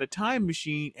someone had a time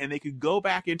machine and they could go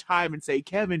back in time and say,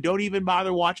 Kevin, don't even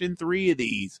bother watching 3 of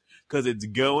these because it's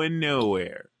going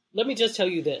nowhere. Let me just tell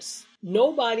you this.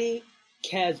 Nobody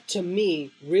has, to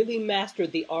me, really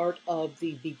mastered the art of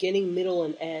the beginning, middle,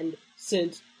 and end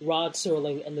since Rod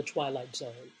Serling and The Twilight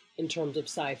Zone in terms of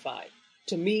sci-fi.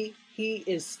 To me, he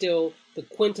is still the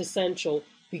quintessential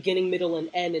beginning, middle,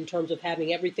 and end in terms of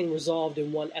having everything resolved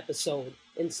in one episode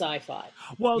in sci-fi.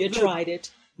 Well, you tried it.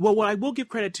 Well, what I will give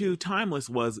credit to Timeless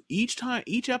was each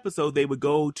episode they would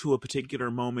go to a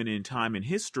particular moment in time in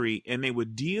history and they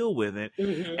would deal with it,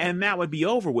 and that would be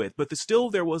over with. But still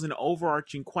there was an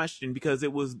overarching question because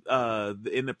it was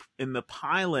in the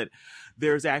pilot.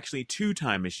 There's actually 2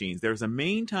 time machines. There's a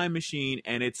main time machine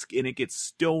and it gets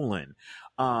stolen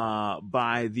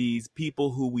by these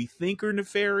people who we think are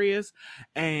nefarious,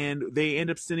 and they end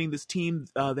up sending this team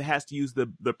that has to use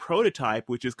the prototype,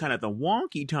 which is kind of the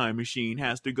wonky time machine,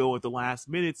 has to go at the last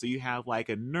minute. So you have like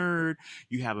a nerd,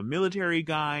 you have a military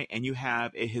guy, and you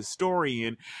have a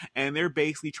historian, and they're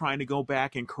basically trying to go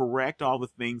back and correct all the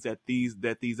things that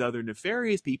these other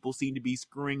nefarious people seem to be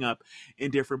screwing up in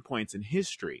different points in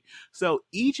history. So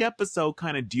each episode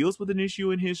kind of deals with an issue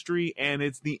in history, and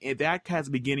that has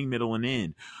a beginning, middle, and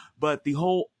end. But the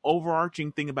whole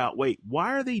overarching thing about,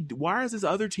 why is this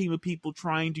other team of people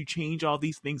trying to change all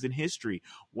these things in history?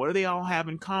 What do they all have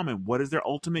in common? What is their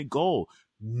ultimate goal?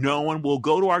 No one will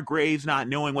go to our graves not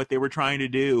knowing what they were trying to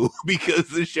do because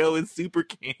the show is super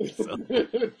canceled.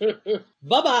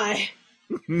 Bye-bye.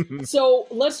 So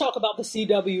let's talk about the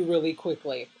CW really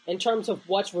quickly. In terms of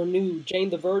what's renewed, Jane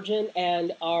the Virgin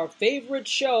and our favorite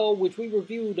show, which we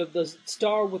reviewed, of the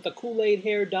star with the Kool-Aid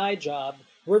hair dye job,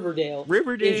 Riverdale,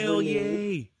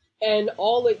 yay! And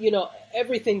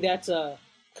everything that's a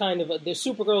kind of the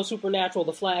Supergirl, Supernatural,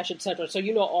 The Flash, etc. So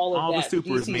all of that. All the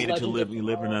supers DC's made it to live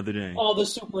another day. All the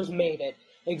supers made it.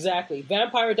 Exactly.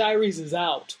 Vampire Diaries is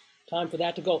out. Time for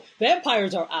that to go.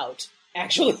 Vampires are out,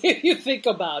 actually, if you think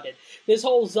about it. This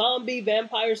whole zombie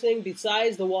vampires thing,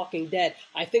 besides The Walking Dead,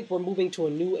 I think we're moving to a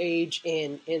new age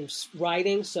in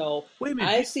writing. So wait a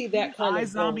minute, I see that kind of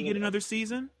zombie get another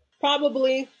season?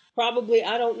 Probably,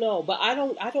 I don't know, but I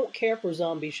don't care for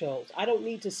zombie shows. I don't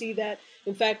need to see that.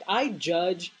 In fact, I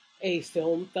judge a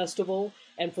film festival,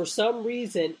 and for some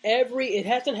reason, it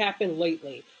hasn't happened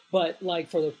lately, but like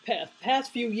for the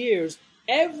past few years,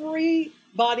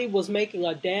 everybody was making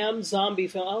a damn zombie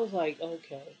film. I was like,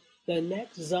 okay, the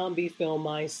next zombie film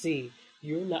I see,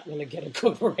 you're not going to get a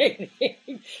good rating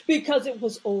because it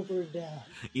was overdone.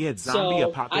 Yeah, it's zombie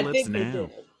apocalypse now.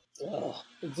 Oh,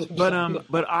 But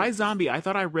iZombie, I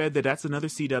thought I read that that's another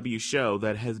CW show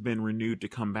that has been renewed to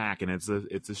come back, and it's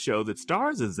a show that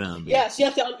stars a zombie. Yes,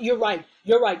 you're right.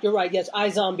 Yes,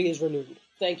 iZombie is renewed.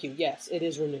 Thank you. Yes, it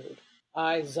is renewed.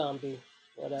 iZombie.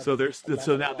 Whatever.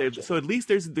 So at least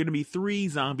there's going to be 3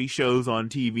 zombie shows on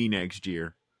TV next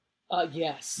year.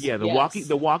 Yes. Yeah, The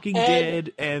Walking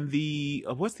Dead, and the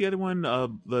what's the other one?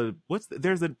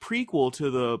 There's a prequel to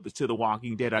the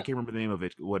Walking Dead. I can't remember the name of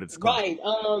it. What it's called? Right.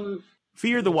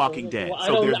 Fear the Walking Dead.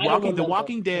 So there's The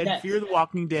Walking Dead, yes. Fear the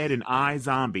Walking Dead, and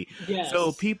iZombie. Yes.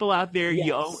 So people out there,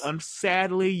 yes.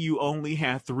 Sadly, you only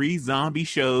have 3 zombie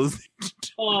shows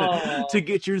to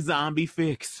get your zombie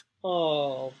fix.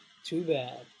 Oh, too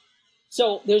bad.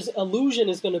 So there's Illusion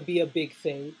is going to be a big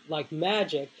thing, like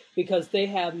magic, because they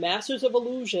have Masters of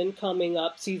Illusion coming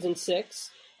up, season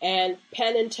 6, and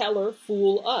Penn and Teller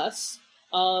Fool Us,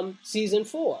 season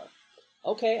 4.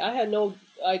 Okay, I had no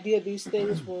idea these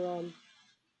things were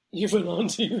even on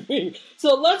TV.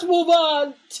 So let's move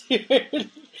on.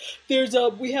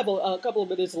 We have a couple of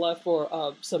minutes left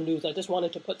for some news. I just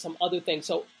wanted to put some other things.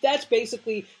 So that's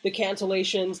basically the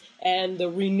cancellations and the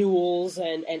renewals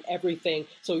and everything.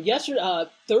 So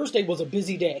Thursday was a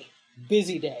busy day.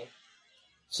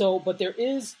 So, but there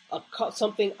is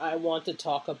something I want to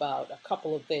talk about. A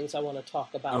couple of things I want to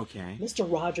talk about. Okay. Mr.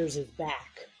 Rogers is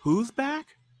back. Who's back?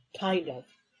 Kind of.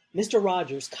 Mr.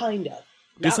 Rogers, kind of.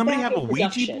 Does somebody have a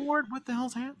Ouija board? What the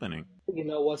hell's happening? You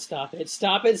know what? Stop it!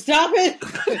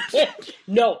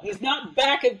 No, he's not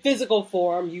back in physical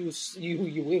form. You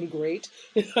ingrate.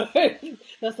 That's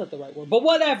not the right word, but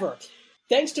whatever.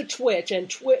 Thanks to Twitch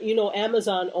and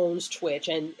Amazon owns Twitch,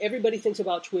 and everybody thinks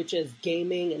about Twitch as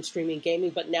gaming and streaming gaming,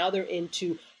 but now they're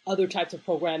into other types of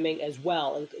programming as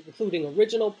well, including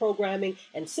original programming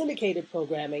and syndicated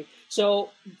programming.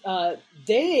 So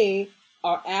they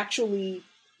are actually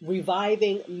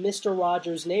reviving Mr.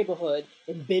 Rogers' Neighborhood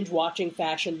in binge-watching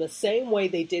fashion the same way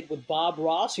they did with Bob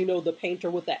Ross, the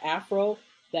painter with the afro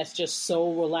that's just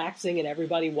so relaxing and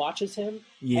everybody watches him,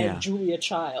 and Julia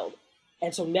Child.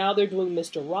 And so now they're doing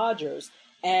Mr. Rogers.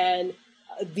 And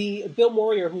the Bill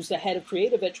Moyer, who's the head of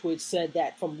creative at Twitch, said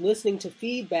that from listening to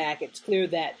feedback, it's clear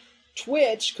that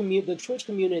the Twitch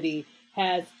community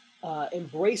has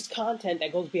embraced content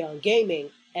that goes beyond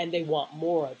gaming, and they want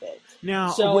more of it.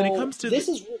 Now, so when it comes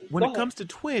to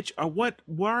Twitch,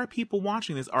 why are people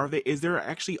watching this? Is there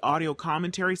actually audio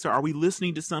commentary? So are we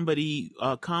listening to somebody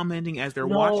commenting as they're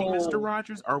watching Mr.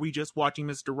 Rogers? Are we just watching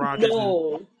Mr. Rogers?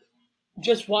 No,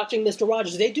 just watching Mr.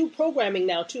 Rogers. They do programming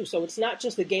now too, so it's not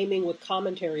just the gaming with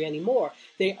commentary anymore.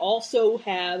 They also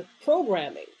have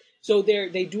programming. So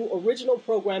they do original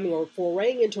programming or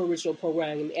foraying into original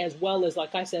programming, as well as,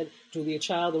 like I said, Julia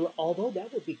Child. Although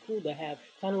that would be cool to have,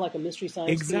 kind of like a Mystery Science.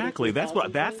 Exactly. That's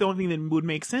the only thing that would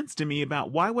make sense to me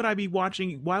about why would I be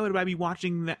watching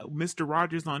Mr.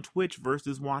 Rogers on Twitch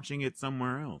versus watching it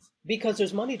somewhere else? Because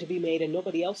there's money to be made, and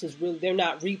nobody else they're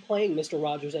not replaying Mr.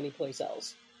 Rogers anyplace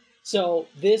else. So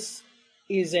this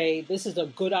is a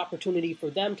good opportunity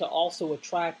for them to also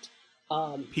attract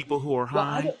people who are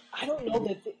high. Well, I don't know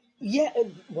that.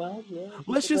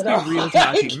 Let's just be real,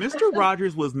 Tashi. Mr.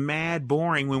 Rogers was mad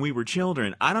boring when we were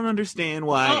children. I don't understand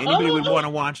why anybody would want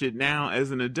to watch it now as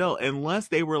an adult, unless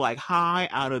they were like high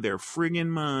out of their friggin'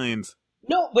 minds.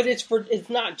 No, but it's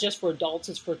not just for adults;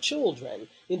 it's for children.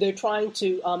 They're trying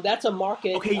to. That's a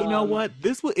market. Okay, you know what?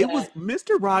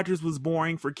 Mr. Rogers was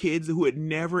boring for kids who had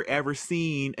never ever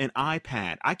seen an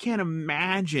iPad. I can't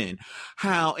imagine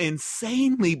how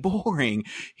insanely boring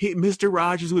Mr.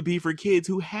 Rogers would be for kids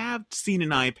who have seen an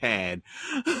iPad,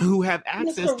 who have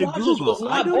access to Google. Mr. Rogers was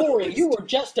not boring. You were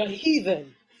just a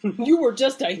heathen. Mr.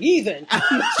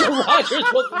 Rogers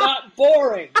was not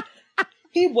boring.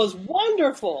 He was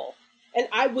wonderful. And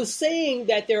I was saying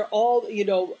that they're all,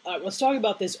 I was talking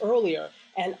about this earlier,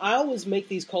 and I always make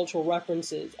these cultural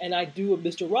references, and I do a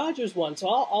Mr. Rogers one. So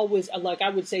I'll always, like I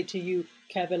would say to you,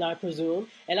 Kevin, I presume,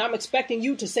 and I'm expecting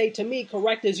you to say to me,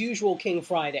 correct as usual, King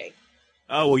Friday.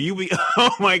 Oh, well,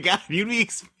 oh my God, you'd be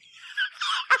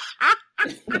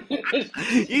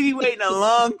waiting a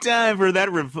long time for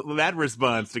that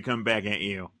response to come back at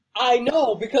you. I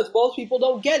know, because most people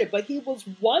don't get it, but he was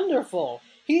wonderful.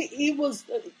 He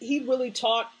really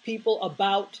taught people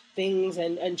about things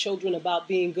and children about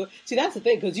being good. See, that's the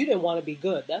thing, because you didn't want to be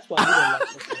good. That's why you didn't like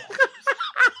Mr. Rogers.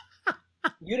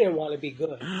 You didn't want to be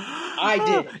good.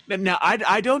 I did. Now,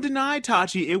 I don't deny,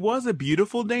 Tachi, it was a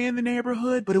beautiful day in the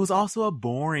neighborhood, but it was also a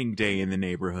boring day in the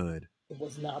neighborhood. It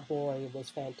was not boring. It was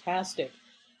fantastic.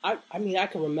 I mean, I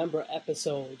can remember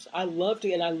episodes. I loved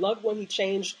when he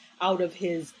changed out of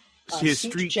his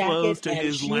street clothes to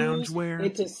his loungewear,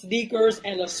 into sneakers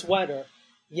and a sweater.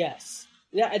 Yes.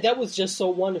 Yeah, that was just so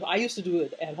wonderful. I used to do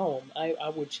it at home. I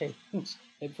would change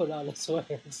and put on a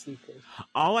sweater and sneakers.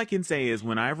 All I can say is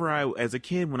as a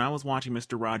kid, when I was watching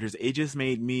Mr. Rogers, it just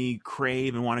made me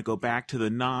crave and want to go back to the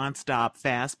nonstop,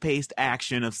 fast-paced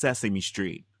action of Sesame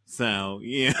Street. So,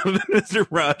 yeah, Mr.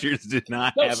 Rogers did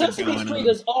not have Sesame it going Street on.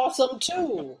 is awesome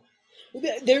too.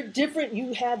 They're different.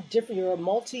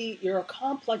 You're a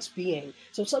complex being.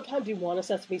 So sometimes you want a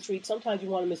Sesame Street, sometimes you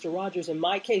want a Mr. Rogers. In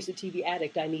my case, a TV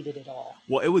addict, I needed it all.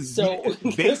 Well, it was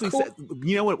basically, cool.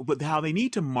 You know what, how they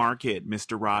need to market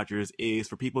Mr. Rogers is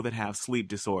for people that have sleep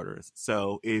disorders.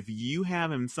 So if you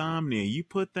have insomnia, you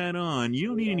put that on, you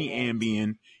don't need any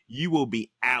Ambien, you will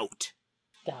be out.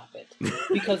 Stop it.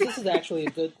 Because this is actually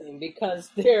a good thing, because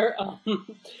they're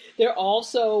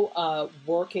also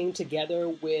working together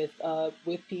with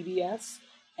PBS,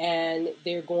 and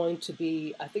they're going to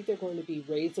be, I think they're going to be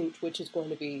raising, Twitch is going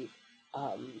to be,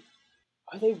 are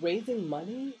they raising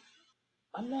money?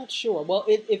 I'm not sure. Well,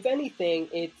 if anything,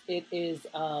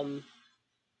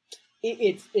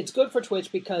 it's good for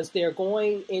Twitch because they're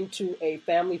going into a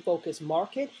family-focused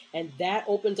market, and that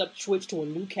opens up Twitch to a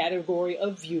new category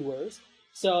of viewers.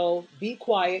 So be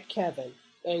quiet, Kevin,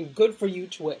 and good for you,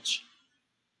 Twitch.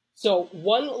 So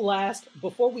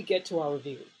before we get to our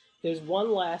review, there's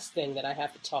one last thing that I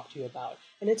have to talk to you about,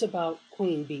 and it's about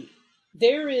Queen Bee.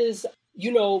 There is,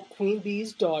 Queen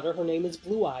Bee's daughter, her name is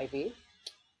Blue Ivy,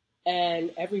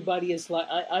 and everybody is like,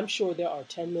 I'm sure there are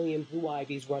 10 million Blue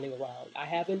Ivies running around. I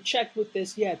haven't checked with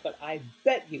this yet, but I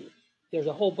bet you there's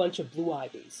a whole bunch of Blue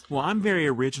Ivies. Well, I'm very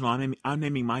original. I'm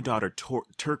naming my daughter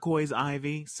Turquoise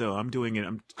Ivy, so I'm doing it.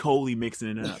 I'm totally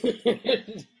mixing it up.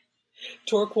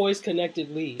 Turquoise connected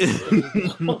leaves.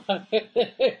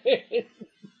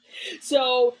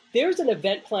 So there's an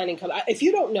event planning coming. If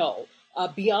you don't know,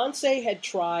 Beyonce had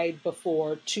tried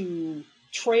before to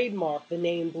trademark the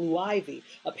name Blue Ivy.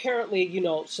 Apparently,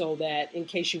 so that in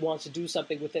case she wants to do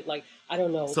something with it, like, I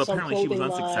don't know, so some apparently clothing she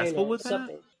was unsuccessful line or with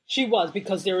something. that? She was,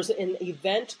 because there was an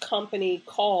event company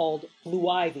called Blue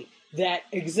Ivy that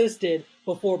existed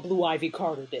before Blue Ivy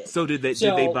Carter did. So did they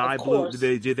buy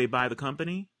did they buy the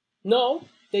company? No,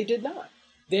 they did not.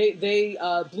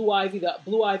 Blue Ivy, the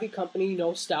Blue Ivy company,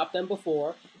 stopped them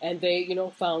before, and they,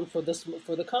 found for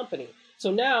the company. So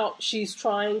now she's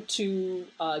trying to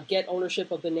get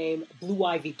ownership of the name Blue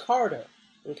Ivy Carter,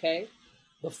 okay?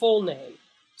 The full name.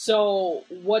 So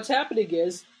what's happening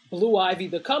is Blue Ivy,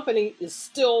 the company,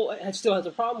 still has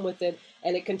a problem with it,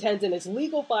 and it contends in its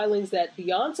legal filings that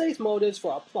Beyonce's motives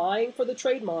for applying for the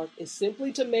trademark is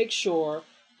simply to make sure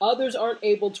others aren't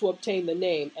able to obtain the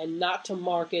name and not to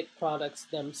market products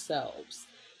themselves.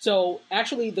 So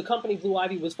actually, the company Blue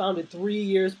Ivy was founded 3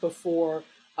 years before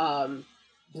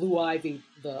Blue Ivy,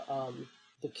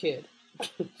 the kid.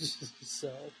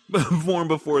 So born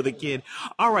before the kid.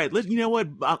 All right, you know what?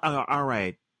 All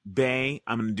right, Bay,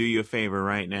 I'm gonna do you a favor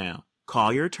right now.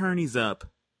 Call your attorneys up,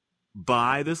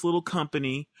 buy this little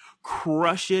company,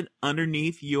 crush it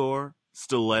underneath your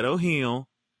stiletto heel,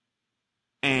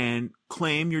 and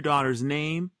claim your daughter's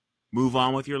name. Move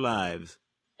on with your lives.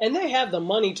 And they have the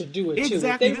money to do it, too.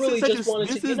 Exactly. If they really just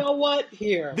wanted to, you know what?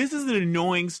 Here. This is an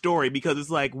annoying story because it's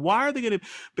like, why are they going to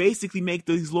basically make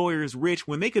these lawyers rich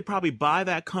when they could probably buy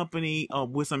that company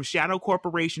with some shadow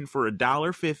corporation for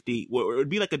 $1.50? Well, it would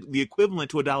be like the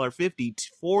equivalent to $1.50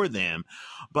 for them.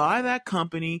 Buy that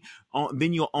company,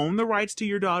 then you'll own the rights to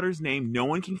your daughter's name. No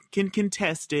one can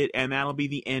contest it, and that'll be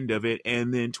the end of it.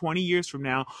 And then 20 years from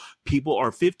now,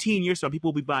 15 years from now, people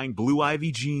will be buying Blue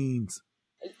Ivy jeans.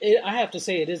 I have to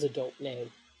say it is a dope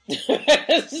name.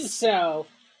 So,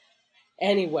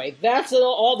 anyway, that's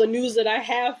all the news that I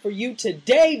have for you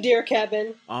today, dear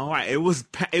Kevin. All right, it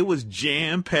was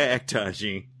jam-packed,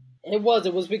 Taji. It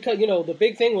was because, the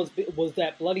big thing was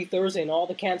that Bloody Thursday and all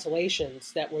the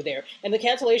cancellations that were there. And the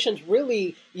cancellations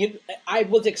really, I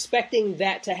was expecting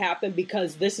that to happen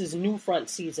because this is New Front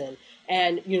season.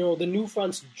 And, the New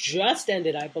Fronts just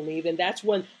ended, I believe, and that's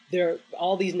when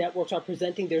all these networks are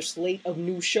presenting their slate of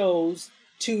new shows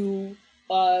to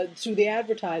the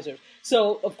advertisers.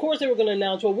 So, of course, they were going to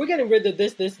announce, well, we're getting rid of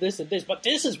this, and this, but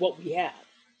this is what we have.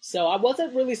 So I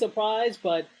wasn't really surprised,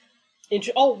 but...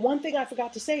 one thing I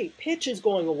forgot to say, Pitch is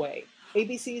going away.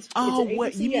 ABC's. Oh, ABC,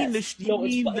 what you mean? yes.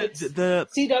 The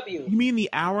CW. You mean the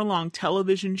hour-long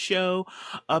television show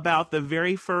about the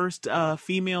very first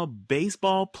female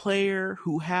baseball player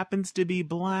who happens to be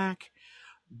black?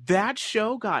 That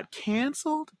show got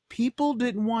canceled. People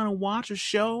didn't want to watch a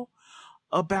show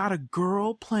about a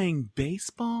girl playing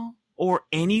baseball or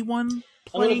anyone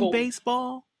playing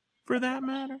baseball, for that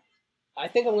matter. I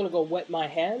think I'm going to go wet my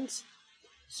hands.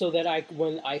 So that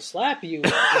when I slap you,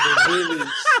 it will really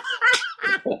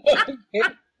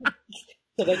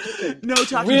So that you can No,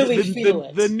 Tachi, really feel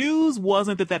it. The news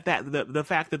wasn't the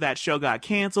fact that show got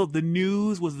canceled. The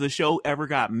news was the show ever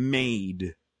got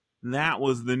made. That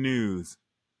was the news.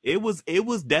 It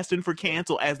was destined for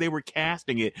cancel as they were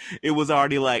casting it. It was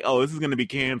already like, oh, this is going to be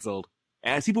canceled.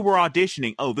 As people were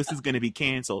auditioning, oh, this is going to be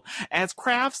canceled. As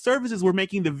craft services were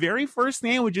making the very first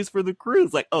sandwiches for the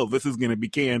crews, like, oh, this is going to be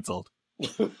canceled.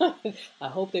 I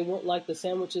hope they weren't like the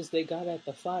sandwiches they got at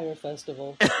the Fire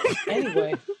Festival.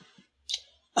 Anyway.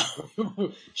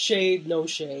 Shade, no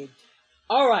shade.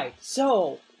 All right,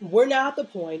 so we're now at the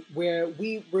point where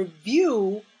we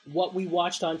review what we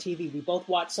watched on TV. We both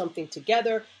watched something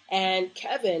together, and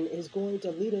Kevin is going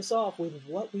to lead us off with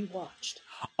what we watched.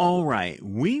 All right,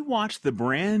 we watched the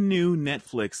brand new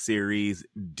Netflix series,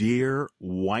 Dear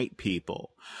White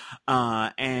People.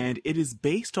 And it is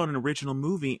based on an original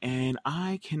movie, and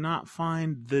I cannot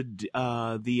find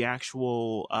the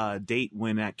actual date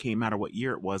when that came out or what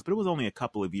year it was, but it was only a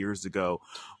couple of years ago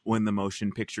when the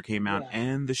motion picture came out,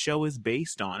 and the show is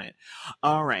based on it.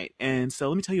 All right, and so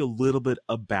let me tell you a little bit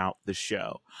about the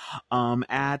show.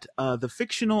 At the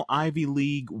fictional Ivy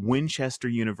League Winchester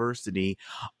University,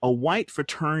 a white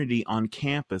fraternity on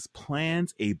campus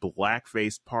plans a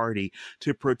blackface party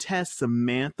to protest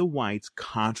Samantha White's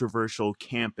controversial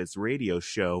campus radio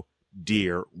show,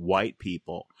 Dear White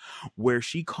People, where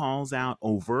she calls out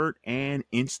overt and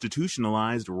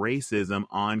institutionalized racism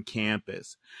on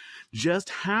campus. Just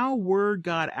how word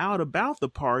got out about the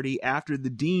party after the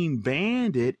dean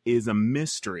banned it is a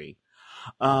mystery.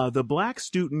 The Black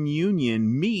Student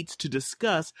Union meets to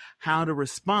discuss how to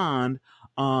respond.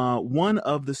 One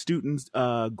of the students'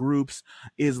 groups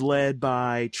is led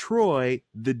by Troy,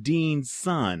 the dean's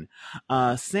son.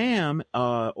 Sam,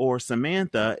 or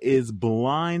Samantha, is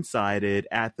blindsided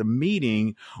at the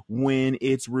meeting when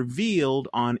it's revealed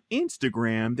on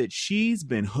Instagram that she's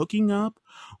been hooking up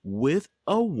with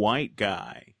a white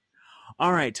guy.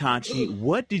 All right, Tachi,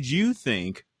 what did you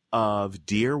think of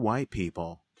Dear White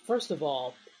People? First of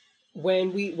all,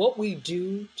 what we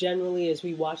do generally is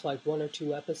we watch like 1 or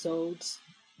 2 episodes.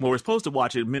 Well, we're supposed to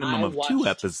watch a minimum of 2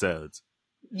 episodes.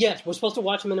 Yes, we're supposed to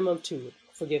watch a minimum of 2.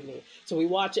 Forgive me. So we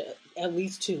watch at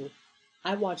least 2.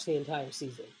 I watched the entire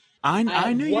season. I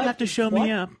knew you'd have to show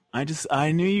me up.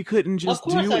 I knew you couldn't just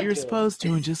do what you're supposed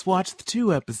to and just watch the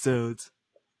 2 episodes.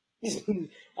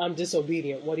 I'm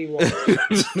disobedient. What do you want?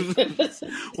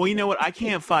 Well, you know what? I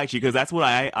can't fight you because that's what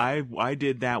I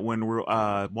did that when we're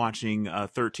watching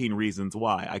 13 Reasons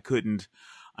Why. I couldn't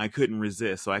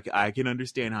resist. So I can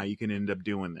understand how you can end up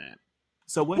doing that.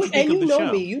 So what do you think of the show? And you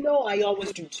know me. You know I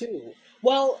always do too.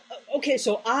 Well, okay.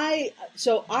 So I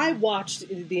watched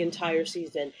the entire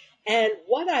season. And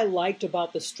what I liked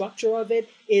about the structure of it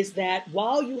is that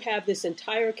while you have this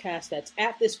entire cast that's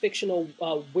at this fictional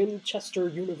Winchester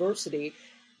University,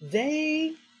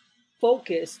 they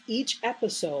focus each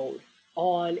episode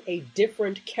on a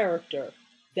different character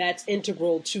that's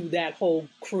integral to that whole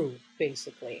crew,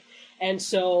 basically. And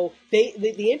so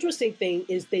the interesting thing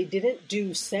is they didn't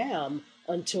do Sam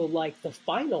until like the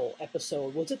final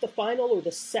episode. Was it the final or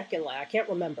the second? I can't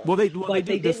remember. They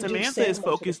did. The Samantha is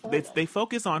focused. They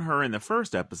focus on her in the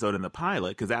first episode in the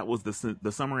pilot because that was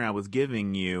the summary I was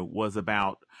giving you was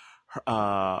about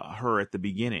her at the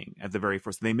beginning, at the very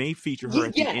first. They may feature her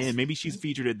at the end. Maybe she's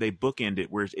featured. They bookend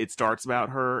it where it starts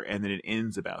about her and then it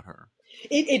ends about her.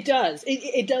 It does.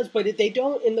 It does, but they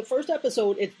don't. In the first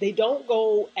episode, they don't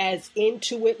go as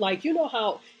into it. Like, you know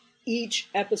how each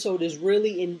episode is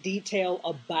really in detail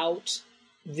about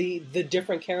the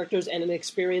different characters and an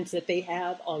experience that they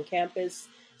have on campus.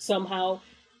 Somehow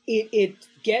it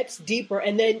gets deeper,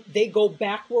 and then they go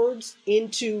backwards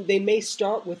into, they may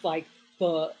start with like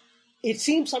it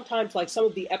seems sometimes like some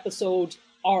of the episodes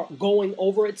are going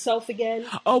over itself again.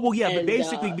 Oh, well, yeah, but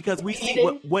basically because we see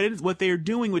what they're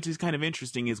doing, which is kind of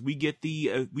interesting, is we get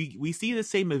we see the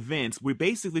same events.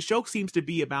 The show seems to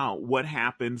be about what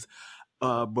happens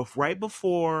right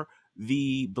before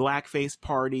the blackface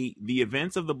party, the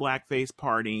events of the blackface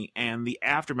party, and the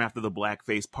aftermath of the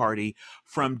blackface party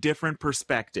from different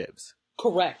perspectives.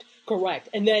 Correct.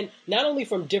 And then not only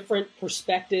from different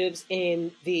perspectives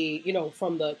in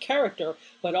from the character,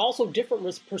 but also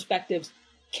different perspectives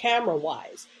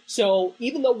camera-wise. So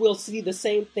even though we'll see the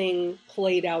same thing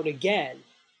played out again,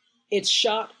 it's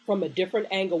shot from a different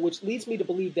angle, which leads me to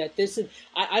believe that this is,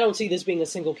 I don't see this being a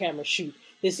single camera shoot.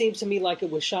 This seems to me like it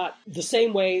was shot the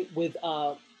same way with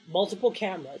multiple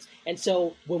cameras. And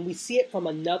so when we see it from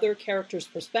another character's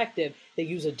perspective, they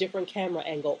use a different camera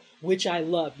angle, which I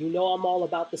love. You know, I'm all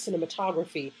about the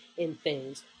cinematography in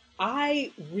things.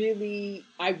 I really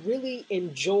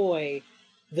enjoy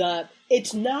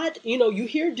It's not, you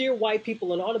hear Dear White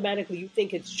People and automatically you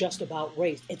think it's just about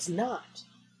race. It's not.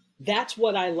 That's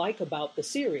what I like about the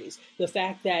series. The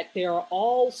fact that there are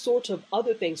all sorts of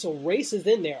other things. So race is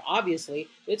in there, obviously.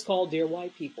 It's called Dear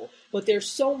White People. But there's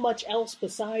so much else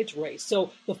besides race.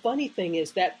 So the funny thing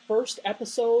is that first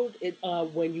episode,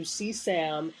 when you see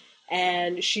Sam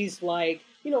and she's like,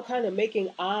 kind of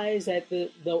making eyes at the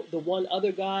one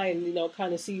other guy and,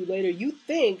 kind of see you later, you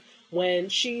think when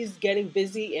she's getting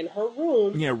busy in her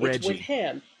room, it's with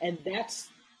him. And that's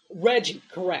Reggie,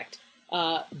 correct.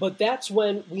 But that's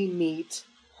when we meet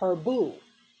her boo.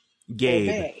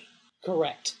 Gabe.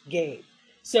 Correct. Gabe.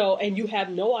 So, and you have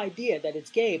no idea that it's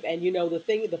Gabe. And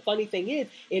the funny thing is,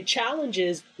 it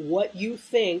challenges what you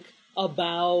think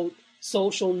about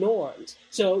social norms.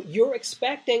 So you're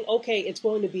expecting, okay, it's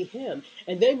going to be him.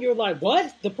 And then you're like,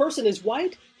 what? The person is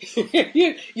white? So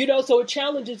it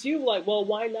challenges you like, well,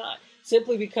 why not?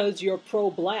 Simply because you're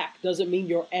pro-black doesn't mean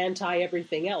you're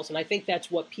anti-everything else. And I think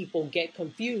that's what people get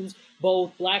confused,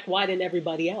 both black, white, and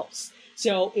everybody else.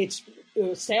 So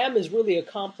Sam is really a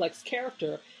complex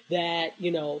character that,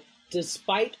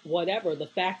 despite whatever, the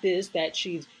fact is that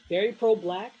she's very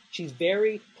pro-black. She's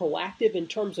very proactive in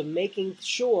terms of making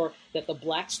sure that the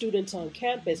black students on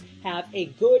campus have a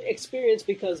good experience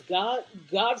because God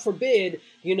forbid,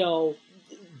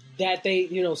 that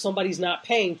they, somebody's not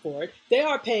paying for it. They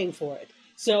are paying for it.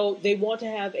 So they want to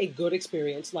have a good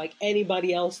experience like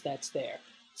anybody else that's there.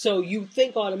 So you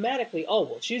think automatically, oh,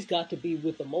 well, she's got to be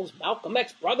with the most Malcolm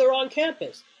X brother on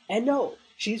campus. And no,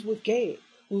 she's with Gabe,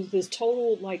 who's this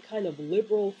total, kind of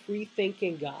liberal,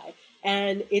 free-thinking guy.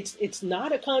 And it's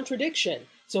not a contradiction.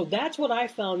 So that's what I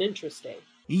found interesting.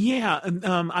 Yeah,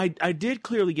 I did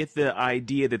clearly get the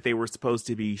idea that they were supposed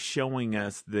to be showing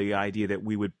us the idea that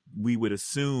we would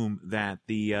assume that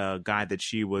the guy that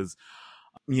she was,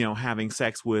 having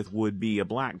sex with would be a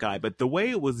black guy. But the way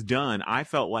it was done, I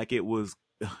felt like it was.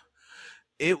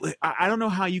 I don't know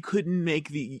how you couldn't make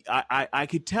I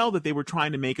could tell that they were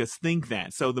trying to make us think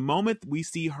that. So the moment we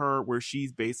see her where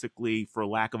she's basically, for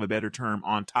lack of a better term,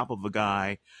 on top of a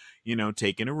guy,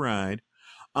 taking a ride,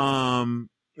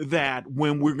 that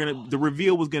when the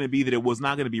reveal was going to be that it was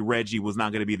not going to be Reggie, was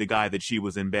not going to be the guy that she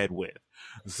was in bed with.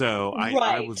 So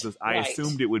I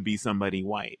assumed it would be somebody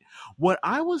white. What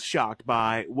I was shocked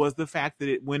by was the fact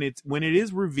that when it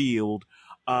is revealed,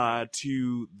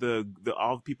 to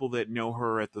all the people that know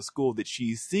her at the school, that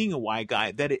she's seeing a white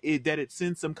guy, that it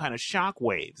sends some kind of shock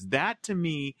waves. That to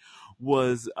me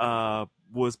was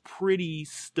pretty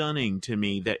stunning to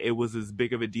me, that it was as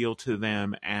big of a deal to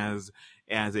them as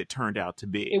it turned out to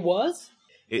be. It was?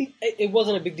 It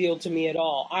wasn't a big deal to me at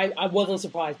all. I wasn't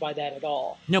surprised by that at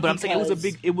all. No, but I'm saying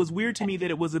it was weird to me that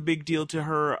it was a big deal to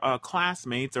her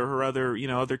classmates or her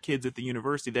other kids at the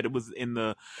university, that it was in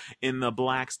the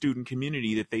black student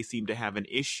community that they seemed to have an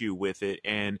issue with it.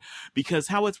 And because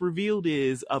how it's revealed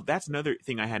is, that's another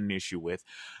thing I had an issue with.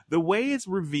 The way it's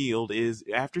revealed is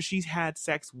after she's had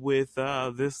sex with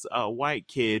this white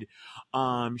kid,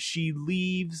 she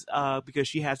leaves because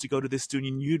she has to go to this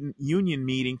student union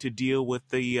meeting to deal with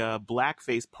the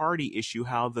blackface party issue,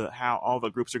 how all the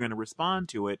groups are going to respond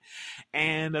to it.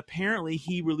 And apparently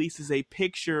he releases a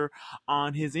picture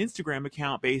on his Instagram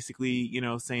account, basically,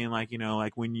 saying like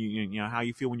when you how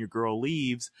you feel when your girl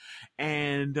leaves.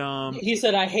 And he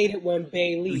said, I hate it when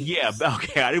Bae leaves. Yeah,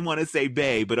 okay, I didn't want to say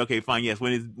Bae, but okay, fine, yes,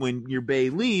 when your Bae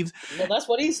leaves. Well, that's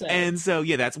what he said. And so,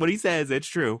 yeah, that's what he says. That's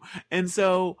true. And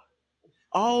so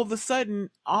all of a sudden,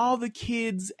 all the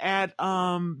kids at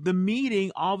the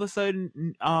meeting all of a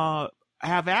sudden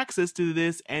have access to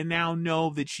this and now know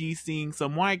that she's seeing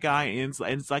some white guy, and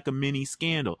it's like a mini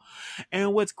scandal.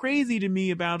 And what's crazy to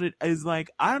me about it is, I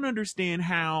don't understand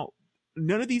how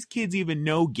none of these kids even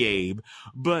know Gabe,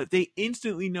 but they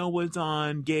instantly know what's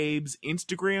on Gabe's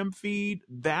Instagram feed.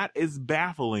 That is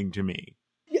baffling to me.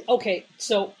 Okay,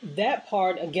 so that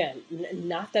part, again,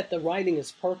 not that the writing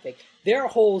is perfect. There are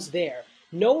holes there.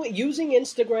 No, using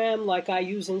Instagram like I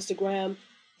use Instagram,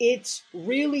 it's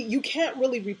really, you can't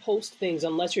really repost things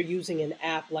unless you're using an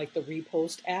app like the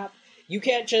Repost app. You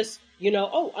can't just,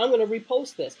 oh, I'm going to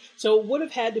repost this. So it would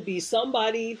have had to be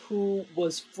somebody who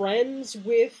was friends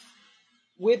with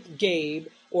Gabe,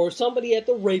 or somebody at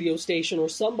the radio station, or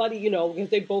somebody, because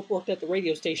they both worked at the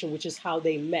radio station, which is how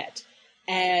they met.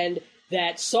 And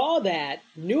that saw that,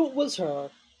 knew it was her,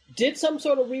 did some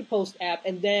sort of repost app,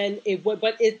 and then it went,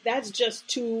 but that's just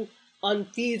too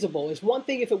unfeasible. It's one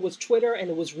thing if it was Twitter and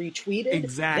it was retweeted.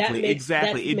 Exactly. It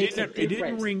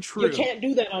didn't ring true. You can't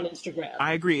do that on Instagram.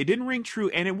 I agree. It didn't ring true,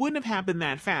 and it wouldn't have happened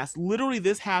that fast. Literally,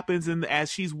 this happens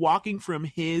as she's walking from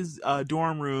his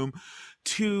dorm room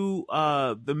to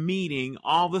the meeting,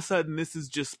 all of a sudden this is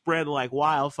just spread like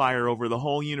wildfire over the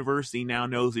whole university now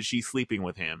knows that she's sleeping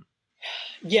with him.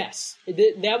 Yes,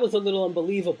 that was a little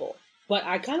unbelievable. But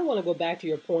I kind of want to go back to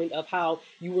your point of how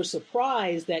you were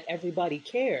surprised that everybody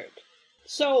cared.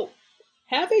 So,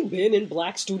 having been in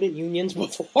black student unions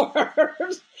before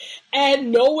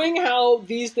and knowing how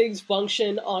these things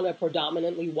function on a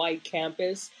predominantly white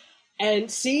campus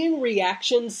and seeing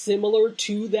reactions similar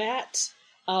to that,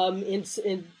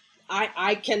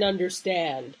 I can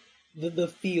understand the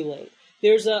feeling.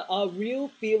 There's a real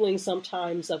feeling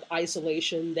sometimes of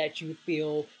isolation that you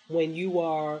feel when you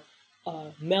are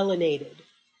melanated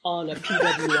on a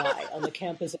PWI, on the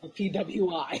campus of a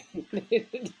PWI.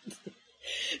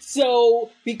 So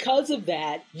because of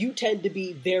that, you tend to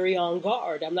be very on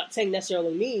guard. I'm not saying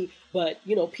necessarily me, but,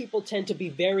 people tend to be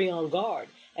very on guard.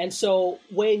 And so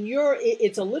when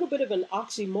it's a little bit of an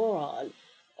oxymoron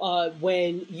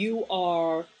when you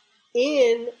are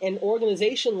in an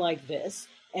organization like this,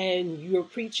 and you're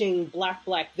preaching black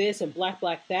this and black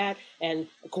that and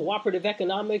cooperative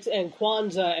economics and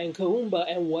Kwanzaa and Kaumba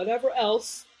and whatever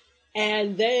else,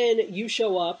 and then you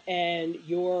show up and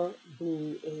your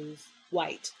boo is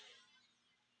white.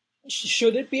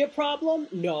 Should it be a problem?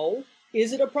 No.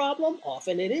 Is it a problem?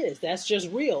 Often it is. That's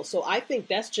just real. So I think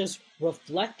that's just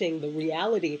reflecting the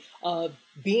reality of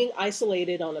being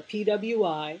isolated on a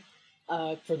PWI.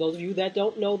 For those of you that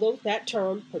don't know that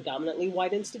term, predominantly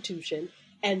white institution,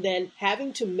 and then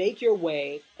having to make your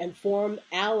way and form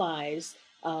allies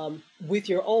with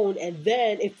your own, and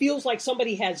then it feels like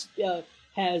somebody has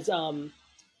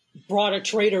brought a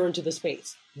traitor into the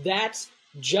space. That's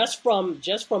just from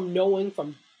knowing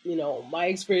from my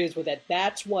experience with that.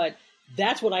 That's what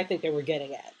I think they were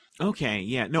getting at. Okay,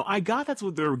 yeah, no, I got that's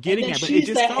what they were getting at, but it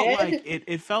just felt like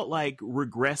it felt like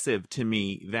regressive to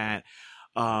me that.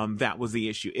 That was the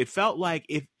issue. It felt like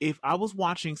if I was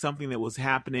watching something that was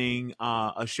happening,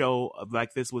 a show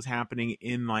like this was happening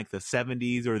in like the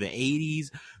 70s or the 80s,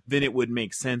 then it would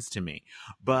make sense to me.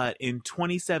 But in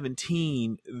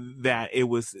 2017, that it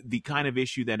was the kind of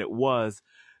issue that it was,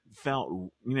 felt,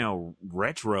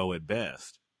 retro at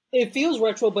best. It feels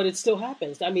retro, but it still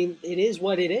happens. I mean, it is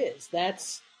what it is.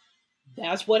 That's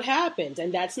what happens.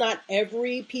 And that's not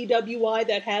every PWI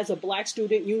that has a black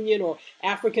student union or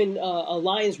African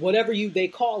alliance, whatever they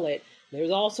call it. There's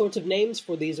all sorts of names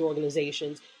for these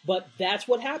organizations, but that's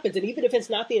what happens. And even if it's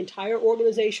not the entire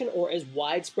organization or as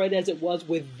widespread as it was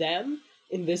with them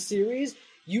in this series,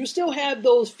 you still have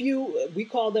those few, we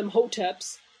call them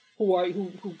hoteps,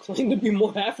 who claim to be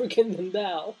more African than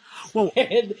thou,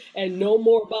 and know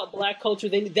more about black culture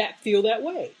than that feel that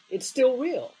way. It's still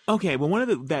real. Okay, well, one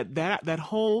of that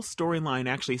whole storyline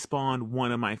actually spawned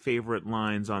one of my favorite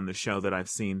lines on the show that I've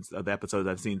seen, the episodes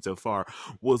I've seen so far,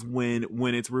 was when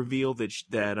it's revealed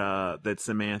that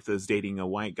Samantha's dating a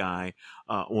white guy.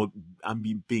 Well, I'm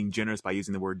being generous by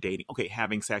using the word dating. Okay,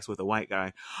 having sex with a white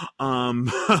guy.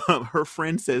 Her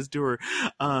friend says to her,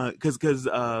 because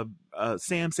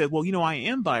Sam said, well, I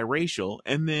am biracial.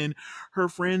 And then her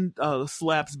friend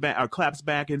claps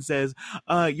back and says,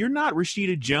 you're not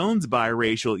Rashida Jones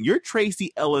biracial. You're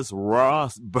Tracy Ellis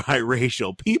Ross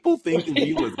biracial. People think of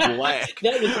you as black.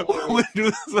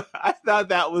 I thought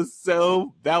that was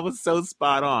so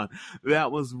spot on.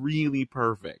 That was really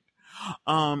perfect.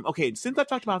 Okay, since I've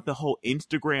talked about the whole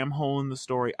Instagram hole in the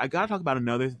story, I gotta talk about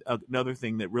another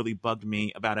thing that really bugged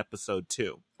me about episode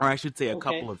 2. Or I should say a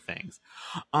couple of things.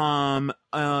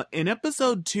 In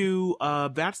episode 2,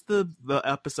 that's the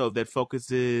episode that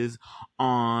focuses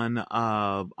on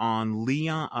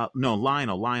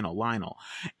Lionel.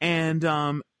 And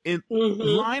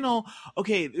Lionel,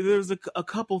 okay, there's a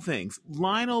couple things.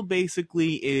 Lionel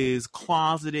basically is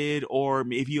closeted, or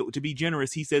to be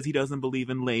generous, he says he doesn't believe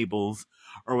in labels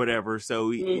or whatever, so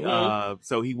he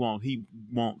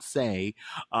won't say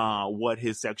what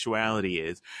his sexuality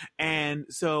is. And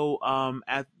so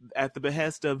at the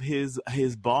behest of his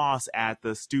boss at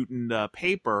the student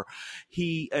paper,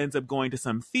 he ends up going to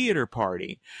some theater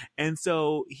party. And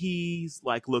so he's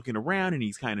like looking around and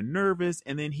he's kind of nervous,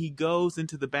 and then he goes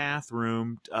into the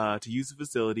bathroom to use the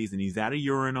facilities, and he's at a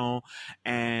urinal,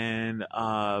 and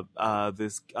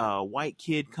this white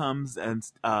kid comes and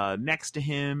next to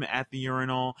him at the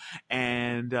urinal,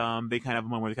 and they kind of have a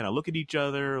moment where they kind of look each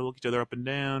other up and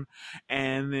down,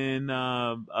 and then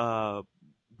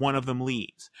one of them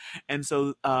leaves. And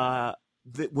so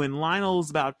when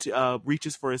Lionel's about to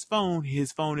reaches for his phone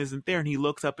isn't there, and he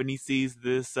looks up and he sees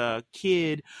this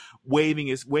kid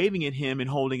waving at him and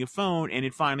holding a phone, and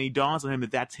it finally dawns on him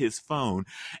that that's his phone,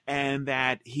 and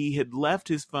that he had left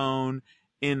his phone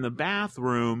in the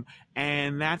bathroom,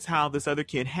 and that's how this other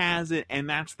kid has it, and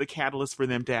that's the catalyst for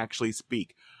them to actually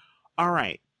speak. All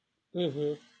right.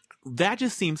 Mm-hmm. That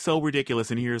just seems so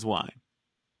ridiculous, and here's why.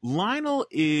 Lionel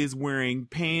is wearing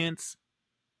pants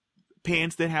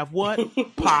that have what?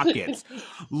 Pockets.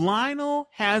 Lionel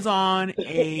has on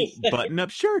a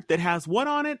button-up shirt that has what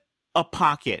on it? A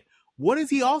pocket. What is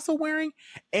he also wearing?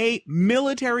 A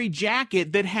military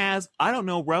jacket that has, I don't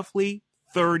know, roughly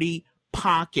 30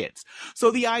 pockets.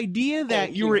 So the idea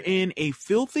that you're in a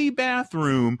filthy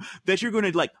bathroom, that you're going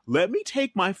to like, let me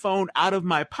take my phone out of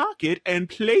my pocket and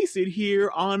place it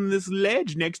here on this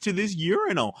ledge next to this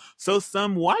urinal so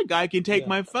some white guy can take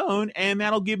my phone and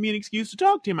that'll give me an excuse to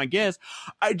talk to him, I guess.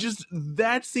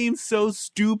 That seems so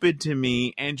stupid to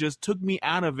me and just took me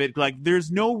out of it. Like,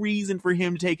 there's no reason for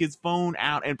him to take his phone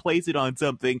out and place it on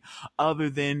something other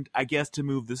than, I guess, to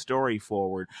move the story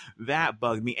forward. That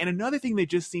bugged me. And another thing that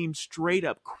just seemed straight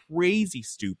up crazy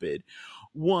stupid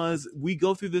was we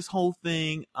go through this whole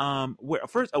thing where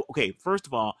first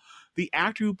of all, the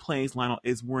actor who plays Lionel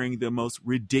is wearing the most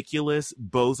ridiculous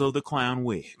Bozo the Clown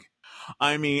wig.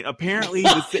 I mean, apparently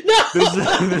the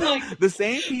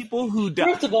same people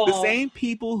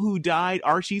who dyed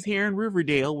Archie's hair in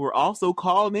Riverdale were also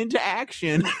called into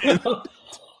action.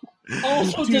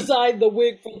 Also designed the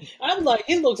wig. I'm like,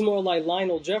 it looks more like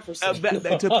Lionel Jefferson.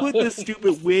 To put this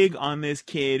stupid wig on this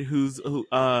kid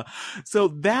so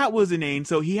that was inane.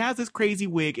 So he has this crazy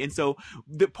wig, and so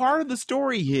the part of the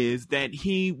story is that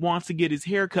he wants to get his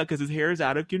hair cut because his hair is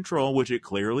out of control, which it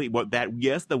clearly,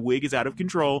 the wig is out of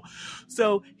control.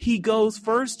 So he goes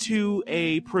first to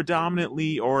a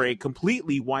predominantly or a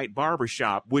completely white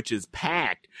barbershop, which is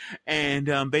packed, and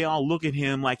they all look at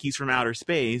him like he's from outer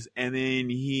space, and then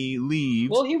he leaves.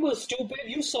 Well, he was stupid.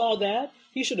 You saw that.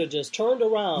 He should have just turned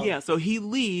around. Yeah, so he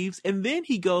leaves, and then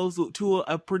he goes to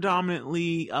a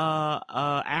predominantly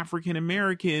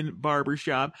African-American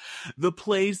barbershop. The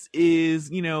place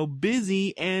is,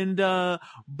 busy, and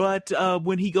but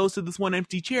when he goes to this one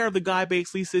empty chair, the guy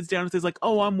basically sits down and says, like,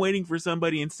 oh, I'm waiting for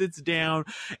somebody, and sits down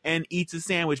and eats a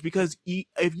sandwich. Because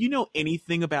if you know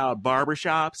anything about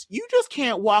barbershops, you just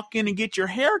can't walk in and get your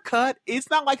hair cut. It's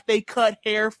not like they cut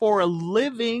hair for a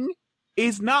living.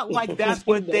 It's not like that's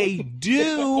what they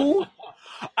do.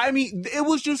 I mean, it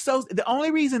was just the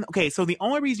only reason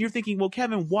you're thinking, well,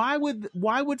 Kevin, why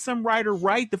would some writer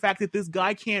write the fact that this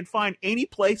guy can't find any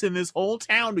place in this whole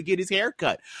town to get his hair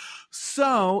cut?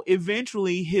 So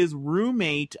eventually his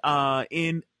roommate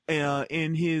in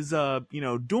his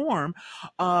dorm,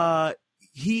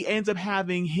 he ends up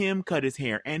having him cut his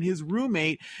hair, and his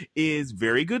roommate is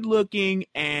very good looking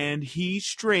and he's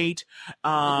straight,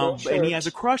 and he has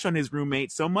a crush on his roommate,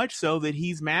 so much so that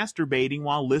he's masturbating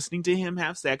while listening to him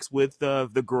have sex with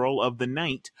the girl of the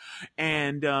night.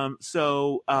 And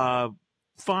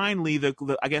finally,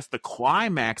 I guess the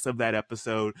climax of that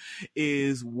episode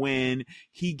is when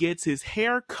he gets his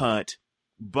hair cut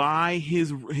by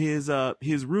his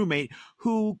roommate,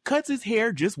 who cuts his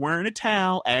hair just wearing a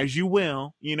towel, as you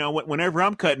will. Whenever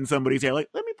I'm cutting somebody's hair, like,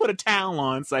 let me put a towel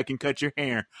on so I can cut your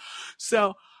hair.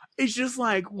 So it's just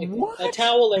like, what? A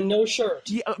towel and no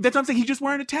shirt. Yeah, that's what I'm saying. He's just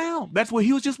wearing a towel. That's what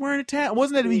he was just wearing, a towel.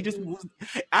 Wasn't that if he just was,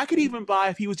 I could even buy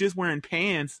if he was just wearing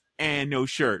pants and no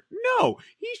shirt. No,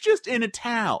 he's just in a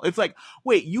towel. It's like,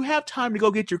 wait, you have time to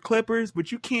go get your clippers,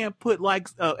 but you can't put, like,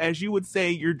 as you would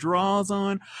say, your drawers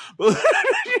on. You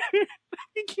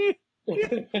can't.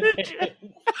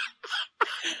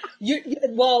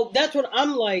 Well, that's what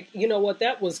I'm like. You know what?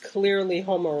 That was clearly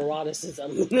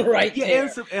homoeroticism, right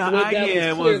there.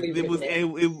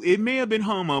 It may have been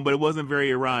homo, but it wasn't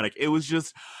very erotic. It was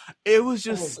just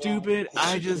stupid.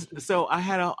 I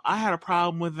had a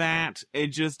problem with that.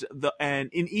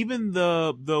 And even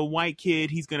the white kid,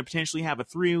 he's going to potentially have a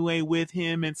 3-way with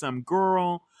him and some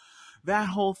girl. That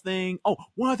whole thing. Oh,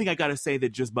 one other thing I got to say that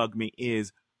just bugged me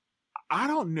is, I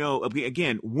don't know.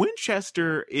 Again,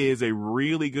 Winchester is a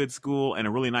really good school and a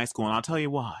really nice school, and I'll tell you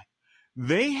why.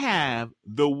 They have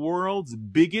the world's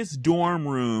biggest dorm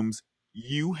rooms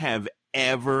you have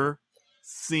ever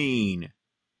seen.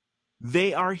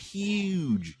 They are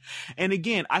huge. And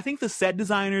again, I think the set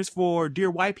designers for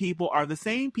Dear White People are the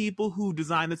same people who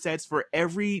design the sets for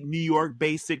every New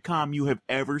York-based sitcom you have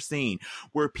ever seen,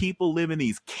 where people live in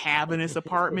these cavernous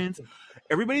apartments.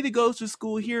 Everybody that goes to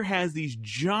school here has these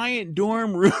giant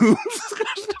dorm rooms.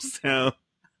 So,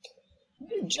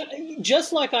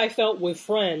 just like I felt with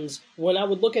Friends, when I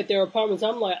would look at their apartments,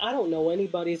 I'm like, I don't know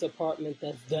anybody's apartment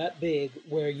that's that big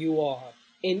where you are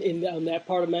in that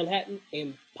part of Manhattan.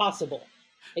 Impossible.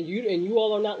 And you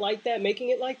all are not like that, making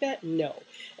it like that? No.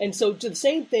 And so, to the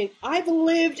same thing, I've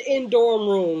lived in dorm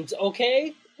rooms,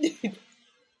 okay?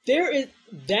 There is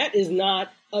that is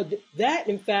not a, that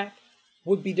in fact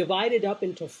would be divided up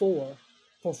into four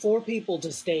for four people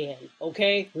to stay in.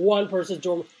 Okay, one person's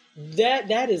dorm.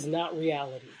 That is not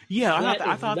reality. Yeah, I That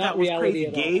thought is that not was reality crazy.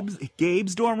 at all.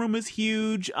 Gabe's dorm room is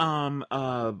huge. Lionel's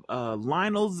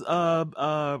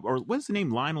or what's the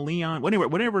name? Lionel Leon,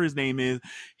 whatever his name is.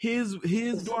 His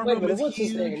dorm Wait a room minute, is what's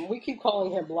his huge. name? We keep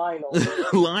calling him Lionel.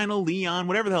 Lionel Leon,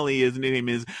 whatever the hell his name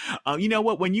is. You know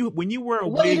what? When you wear a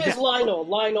Well, wig, it is Lionel.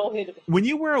 Lionel hit. when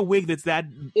you wear a wig that's that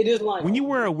It is when you Lionel.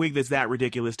 wear a wig that's that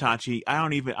ridiculous, Tachi,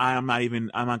 I'm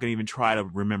not gonna even try to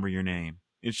remember your name.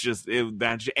 It's just and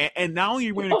not only are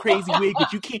you wearing a crazy wig,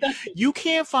 but you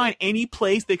can't find any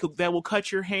place that will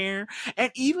cut your hair,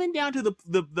 and even down to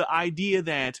the idea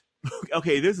that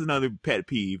okay, this is another pet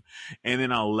peeve, and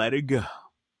then I'll let it go.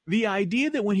 The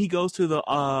idea that when he goes to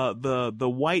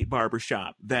the white barber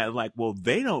shop, that like, well,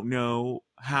 they don't know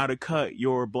how to cut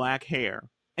your black hair.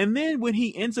 And then when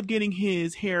he ends up getting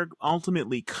his hair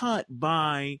ultimately cut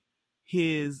by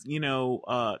his,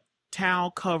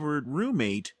 towel covered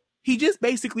roommate, he just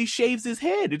basically shaves his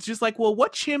head. It's just like, well,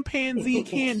 what chimpanzee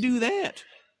can't do that?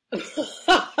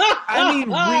 I mean,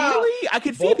 really? I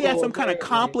could see if he had some kind of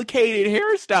complicated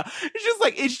hairstyle. It's just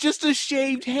like, it's just a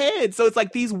shaved head. So it's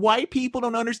like these white people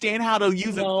don't understand how to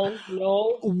use it. No.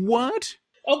 What?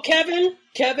 Oh, Kevin,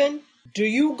 do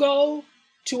you go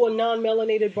to a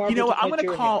non-melanated barber? You know what? I'm going to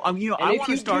to call. I want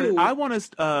to start. I want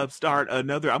to start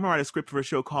another. I'm going to write a script for a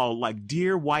show called like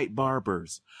 "Dear White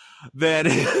Barbers," that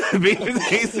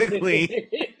basically.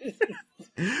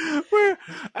 Where,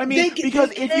 I mean,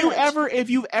 because if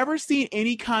you've ever seen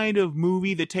any kind of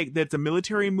movie that's a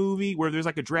military movie where there's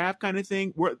like a draft kind of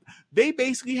thing, where they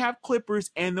basically have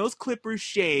clippers and those clippers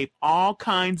shave all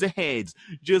kinds of heads.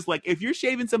 Just like if you're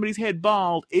shaving somebody's head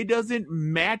bald, it doesn't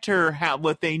matter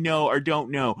what they know or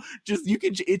don't know.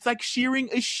 It's like shearing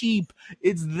a sheep.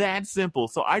 It's that simple.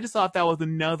 So I just thought that was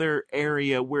another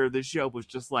area where the show was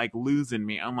just like losing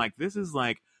me. I'm like, this is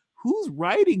like, who's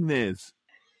writing this?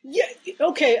 Yeah,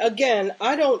 okay, again,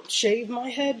 I don't shave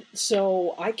my head,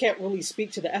 so I can't really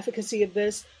speak to the efficacy of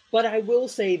this, but I will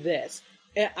say this.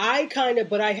 But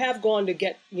I have gone to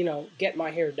get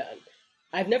my hair done.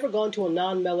 I've never gone to a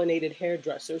non-melanated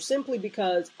hairdresser simply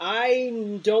because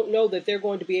I don't know that they're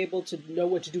going to be able to know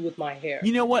what to do with my hair.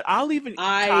 You know what? I'll even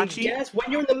guess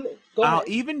when you're in the I'll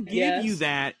even give you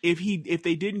that if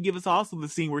they didn't give us also the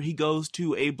scene where he goes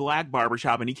to a black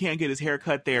barbershop and he can't get his hair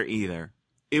cut there either.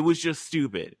 It was just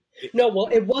stupid. No, well,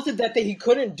 it wasn't that he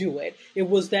couldn't do it. It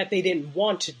was that they didn't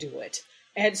want to do it.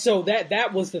 And so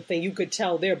that was the thing. You could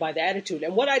tell there by the attitude.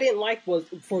 And what I didn't like was,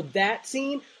 for that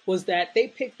scene, was that they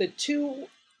picked the two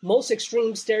most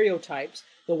extreme stereotypes.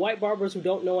 The white barbers who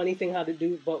don't know anything how to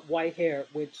do but white hair,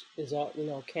 which is,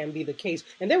 can be the case.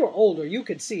 And they were older. You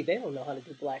could see they don't know how to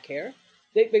do black hair.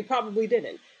 They probably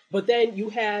didn't. But then you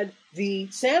had the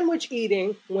sandwich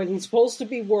eating, when he's supposed to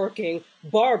be working,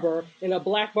 barber in a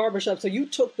black barbershop. So you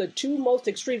took the two most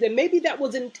extremes, and maybe that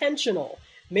was intentional.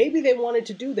 Maybe they wanted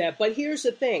to do that. But here's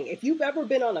the thing. If you've ever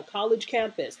been on a college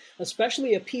campus,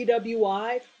 especially a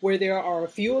PWI, where there are a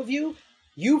few of you,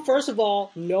 first of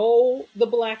all, know the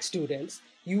black students.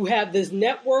 You have this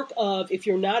network of, if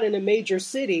you're not in a major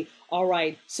city, all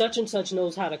right, such and such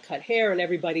knows how to cut hair and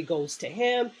everybody goes to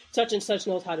him. Such and such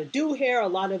knows how to do hair. A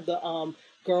lot of the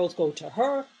girls go to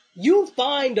her. You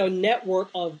find a network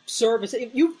of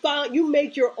services. You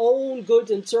make your own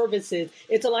goods and services.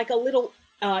 It's like a little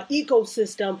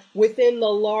ecosystem within the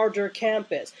larger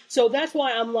campus. So that's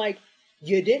why I'm like,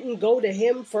 you didn't go to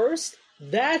him first?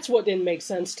 That's what didn't make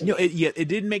sense to me. It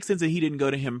didn't make sense that he didn't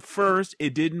go to him first.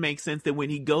 It didn't make sense that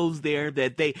when he goes there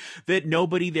that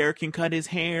nobody there can cut his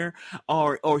hair,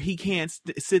 or he can't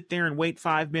sit there and wait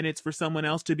 5 minutes for someone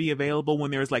else to be available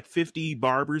when there's like 50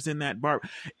 barbers in that bar.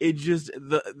 It just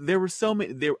there were so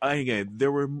many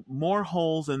there were more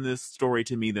holes in this story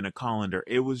to me than a colander.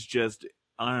 It was just,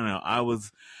 I don't know. I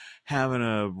was having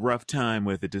a rough time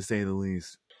with it, to say the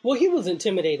least. Well, he was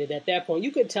intimidated at that point. You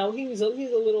could tell he's a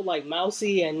little like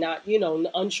mousy and not,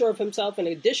 unsure of himself, in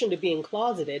addition to being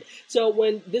closeted. So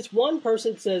when this one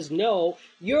person says, no,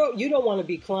 you don't want to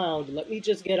be clowned, let me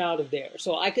just get out of there.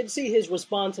 So I could see his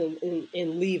response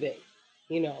in leaving.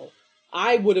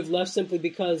 I would have left simply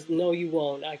because, no, you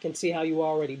won't. I can see how you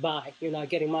already buy. You're not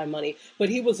getting my money. But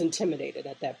he was intimidated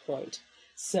at that point.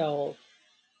 So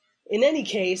in any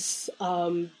case,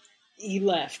 he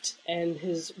left, and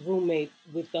his roommate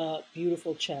with the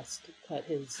beautiful chest cut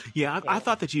his hair. I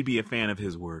thought that you'd be a fan of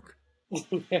his work.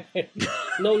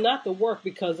 No, not the work,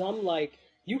 because I'm like,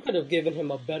 you could have given him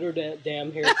a better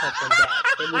damn haircut than that.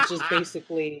 It was just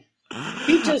basically,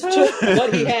 he just took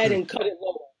what he had and cut it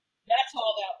lower. That's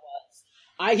all that was.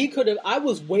 I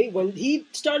was when he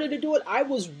started to do it, I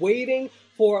was waiting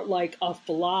for like a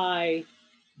fly,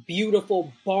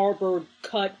 beautiful barber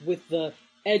cut with the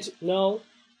edge. No,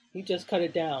 he just cut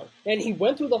it down, and he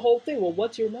went through the whole thing. Well,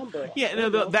 what's your number? Yeah,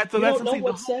 no, that's the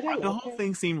whole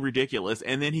thing seemed ridiculous,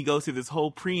 and then he goes through this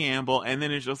whole preamble, and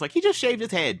then it's just like he just shaved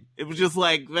his head. It was just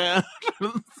like that.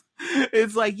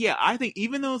 It's like, yeah, I think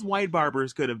even those white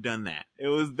barbers could have done that.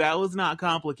 That was not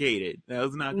complicated. That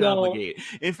was not complicated.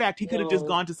 No, in fact, he could have just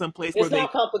gone to some place where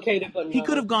not complicated, but he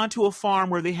could have gone to a farm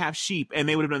where they have sheep, and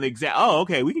they would have done the exact. Oh,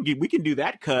 okay, we can do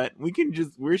that cut.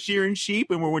 We're shearing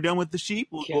sheep, and when we're done with the sheep,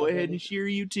 we'll go ahead and shear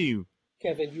you too.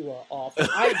 Kevin, you are awful.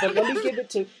 But let me give it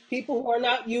to people who are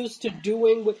not used to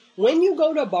doing when you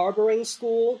go to barbering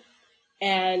school.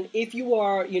 And if you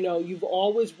are, you've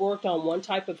always worked on one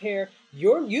type of hair,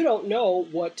 you don't know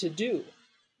what to do.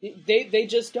 They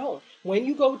just don't. When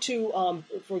you go to,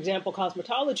 for example,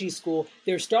 cosmetology school,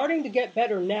 they're starting to get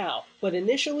better now. But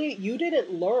initially, you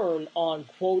didn't learn on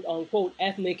quote unquote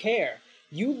ethnic hair.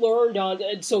 You learned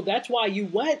and so that's why you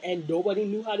went and nobody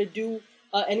knew how to do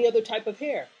any other type of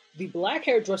hair. The black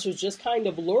hairdressers just kind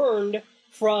of learned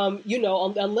from,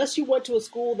 unless you went to a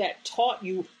school that taught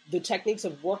you the techniques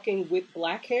of working with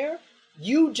black hair,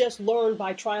 you just learned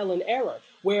by trial and error.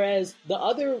 Whereas the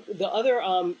other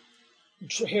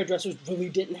hairdressers really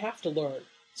didn't have to learn.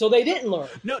 So they didn't learn.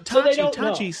 No,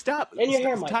 Tachi, stop. And your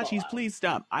hair might Tachi, please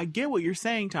stop. I get what you're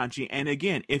saying, Tachi. And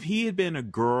again, if he had been a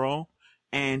girl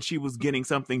and she was getting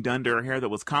something done to her hair that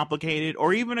was complicated,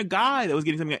 or even a guy that was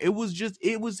getting something,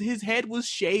 his head was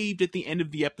shaved at the end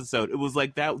of the episode. It was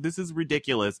like that. This is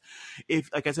ridiculous.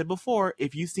 Like I said before,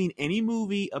 if you've seen any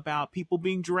movie about people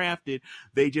being drafted,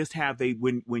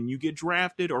 when you get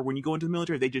drafted or when you go into the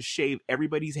military, they just shave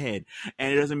everybody's head.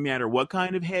 And it doesn't matter what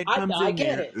kind of head comes in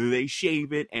there, they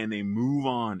shave it and they move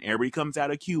on. Everybody comes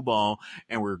out of cue ball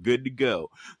and we're good to go.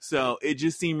 So it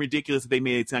just seemed ridiculous that they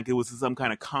made it sound like it was some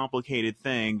kind of complicated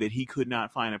thing that he could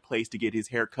not find a place to get his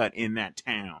hair cut in that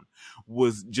town.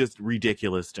 Was just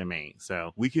ridiculous to me.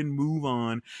 So we can move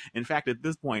on. In fact, at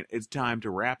this point, it's time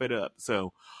to wrap it up.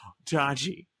 So,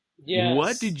 Tachi, yes,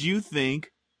 what did you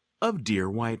think of Dear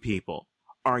White People?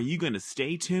 Are you going to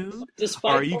stay tuned?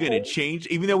 Are you going to change?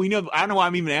 Even though I don't know why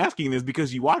I'm even asking this,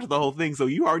 because you watched the whole thing, so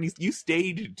you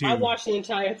stayed tuned. I watched the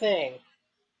entire thing.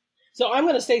 So I'm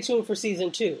going to stay tuned for season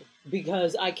 2.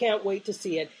 Because I can't wait to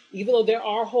see it. Even though there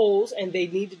are holes and they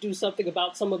need to do something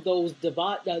about some of those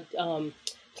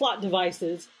plot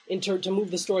devices to move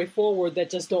the story forward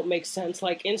that just don't make sense,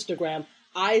 like Instagram,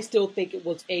 I still think it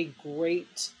was a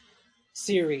great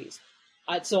series.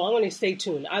 So I'm going to stay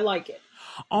tuned. I like it.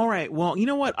 All right. Well, you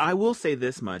know what? I will say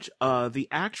this much. The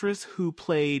actress who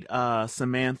played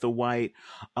Samantha White,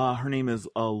 her name is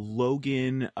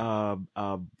Logan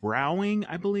Browning,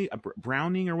 I believe.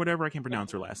 Browning or whatever. I can't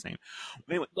pronounce her last name.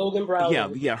 Anyway, Logan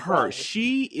Browning. Yeah, her.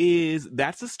 Browning.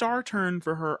 That's a star turn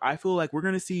for her. I feel like we're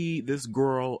going to see this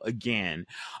girl again.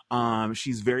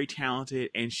 She's very talented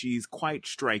and she's quite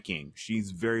striking.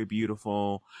 She's very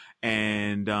beautiful.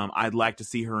 And I'd like to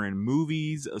see her in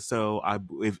movies. So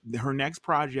if her next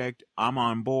project, I'm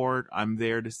on board. I'm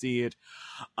there to see it.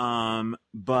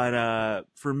 But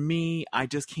for me, I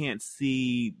just can't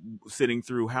see sitting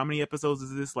through, how many episodes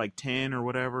is this? Like 10 or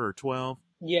whatever, or 12?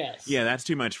 Yes. Yeah, that's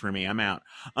too much for me. I'm out.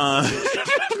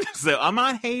 So I'm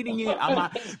not hating it.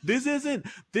 This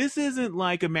isn't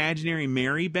like Imaginary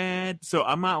Mary bad. So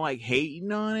I'm not like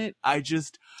hating on it.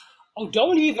 Oh,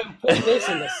 don't even put this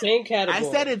in the same category.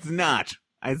 I said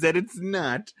it's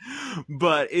not,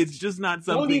 but it's just not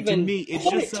something to me. It's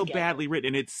just so badly written,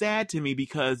 and it's sad to me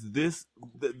because this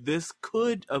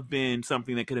could have been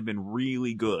something that could have been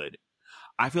really good.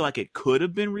 I feel like it could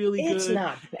have been really good. It's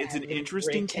not bad. It's an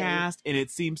interesting cast, and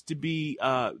it seems to be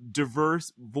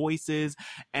diverse voices,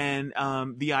 and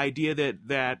the idea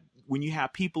that when you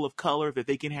have people of color, that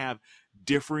they can have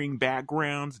differing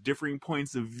backgrounds, differing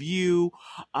points of view,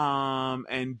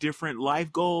 and different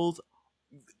life goals.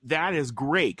 That is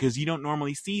great, because you don't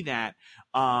normally see that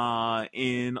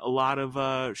in a lot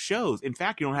of shows. In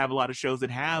fact, you don't have a lot of shows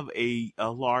that have a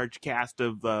large cast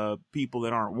of people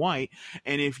that aren't white.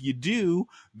 And if you do,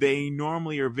 they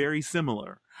normally are very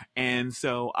similar. And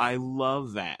so I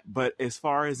love that. But as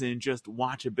far as in just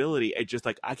watchability, it just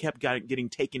like I kept getting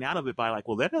taken out of it by like,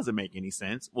 well, that doesn't make any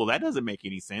sense. Well, that doesn't make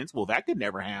any sense. Well, that could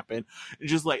never happen.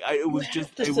 Just like it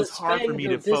was hard for me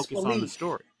to focus on the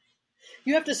story.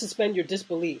 You have to suspend your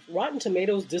disbelief. Rotten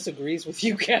Tomatoes disagrees with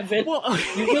you, Kevin. Well,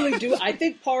 you really do. I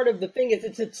think part of the thing is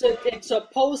it's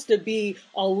supposed to be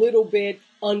a little bit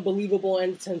unbelievable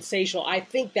and sensational. I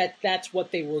think that's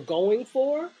what they were going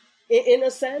for, in a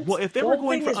sense. Well, if they were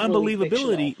going for unbelievability,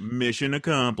 really mission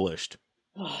accomplished.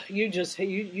 Oh, you just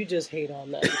hate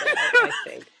on them.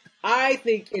 I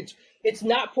think it's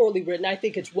not poorly written. I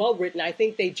think it's well written. I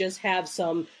think they just have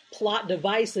some plot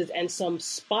devices and some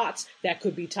spots that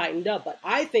could be tightened up. But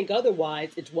I think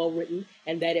otherwise it's well written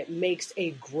and that it makes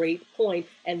a great point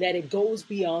and that it goes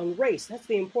beyond race. That's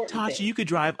the important thing. Tachi, you could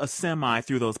drive a semi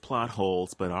through those plot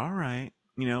holes, but all right.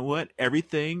 You know what?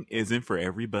 Everything isn't for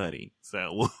everybody.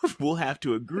 So we'll have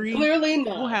to agree. Clearly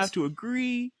not. We'll have to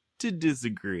agree to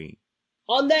disagree.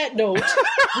 On that note,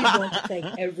 we want to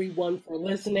thank everyone for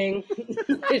listening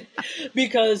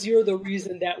because you're the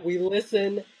reason that we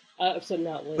listen. So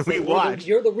not listen. We watch.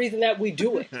 You're the reason that we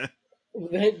do it.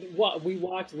 We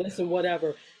watch, listen,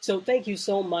 whatever. So thank you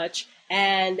so much.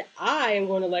 And I am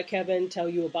going to let Kevin tell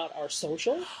you about our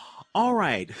social. All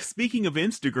right. Speaking of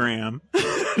Instagram,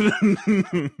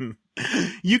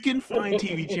 you can find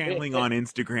TV Channeling on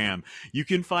Instagram. You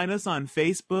can find us on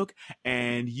Facebook,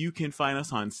 and you can find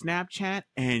us on Snapchat,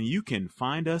 and you can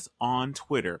find us on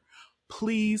Twitter.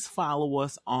 Please follow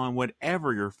us on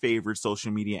whatever your favorite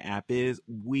social media app is.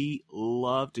 We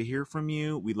love to hear from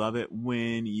you. We love it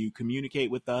when you communicate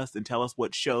with us and tell us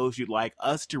what shows you'd like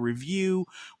us to review.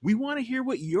 We want to hear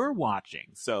what you're watching.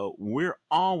 So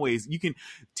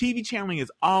TV Channeling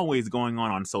is always going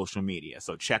on social media.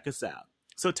 So check us out.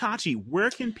 So Tachi, where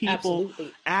can people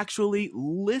actually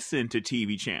listen to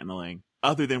TV Channeling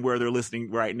other than where they're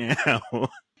listening right now?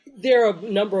 There are a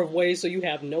number of ways, so you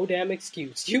have no damn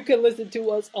excuse. You can listen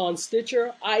to us on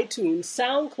Stitcher, iTunes,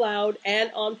 SoundCloud, and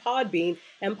on Podbean.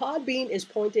 And Podbean is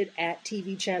pointed at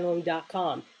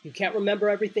tvchanneling.com. You can't remember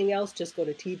everything else, just go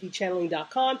to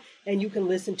tvchanneling.com, and you can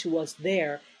listen to us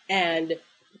there. And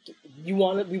we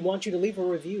want you to leave a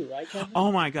review, right, Kevin?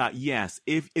 Oh my God, yes.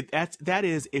 If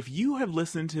you have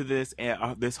listened to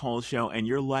this whole show and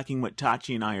you're liking what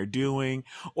Tachi and I are doing,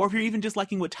 or if you're even just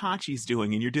liking what Tachi's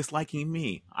doing and you're disliking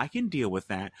me, I can deal with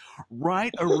that.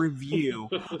 Write a review.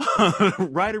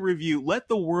 Write a review. Let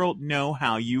the world know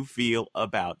how you feel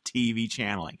about TV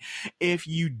Channeling. If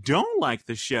you don't like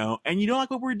the show and you don't like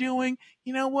what we're doing,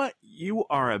 you know what? You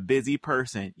are a busy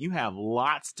person. You have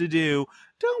lots to do.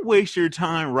 Don't waste your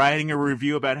time writing a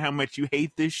review about how much you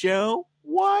hate this show.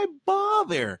 Why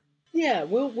bother? Yeah,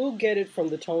 we'll get it from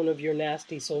the tone of your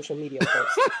nasty social media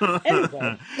posts.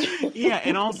 Anyway. Yeah,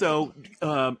 and also,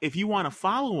 if you want to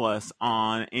follow us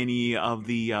on any of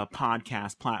the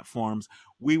podcast platforms,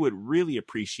 we would really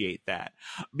appreciate that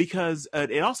because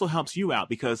it also helps you out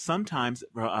because sometimes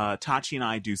Tachi and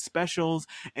I do specials.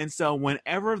 And so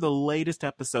whenever the latest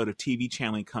episode of TV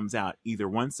Channeling comes out, either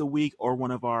once a week or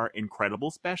one of our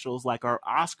incredible specials like our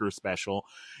Oscar special,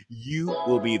 you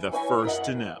will be the first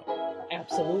to know.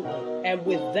 Absolutely. And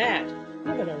with that,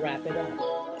 we're going to wrap it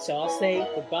up. So I'll say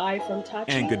goodbye from Tachi.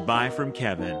 And goodbye from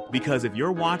Kevin, because if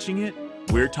you're watching it,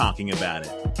 we're talking about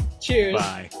it. Cheers.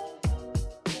 Bye.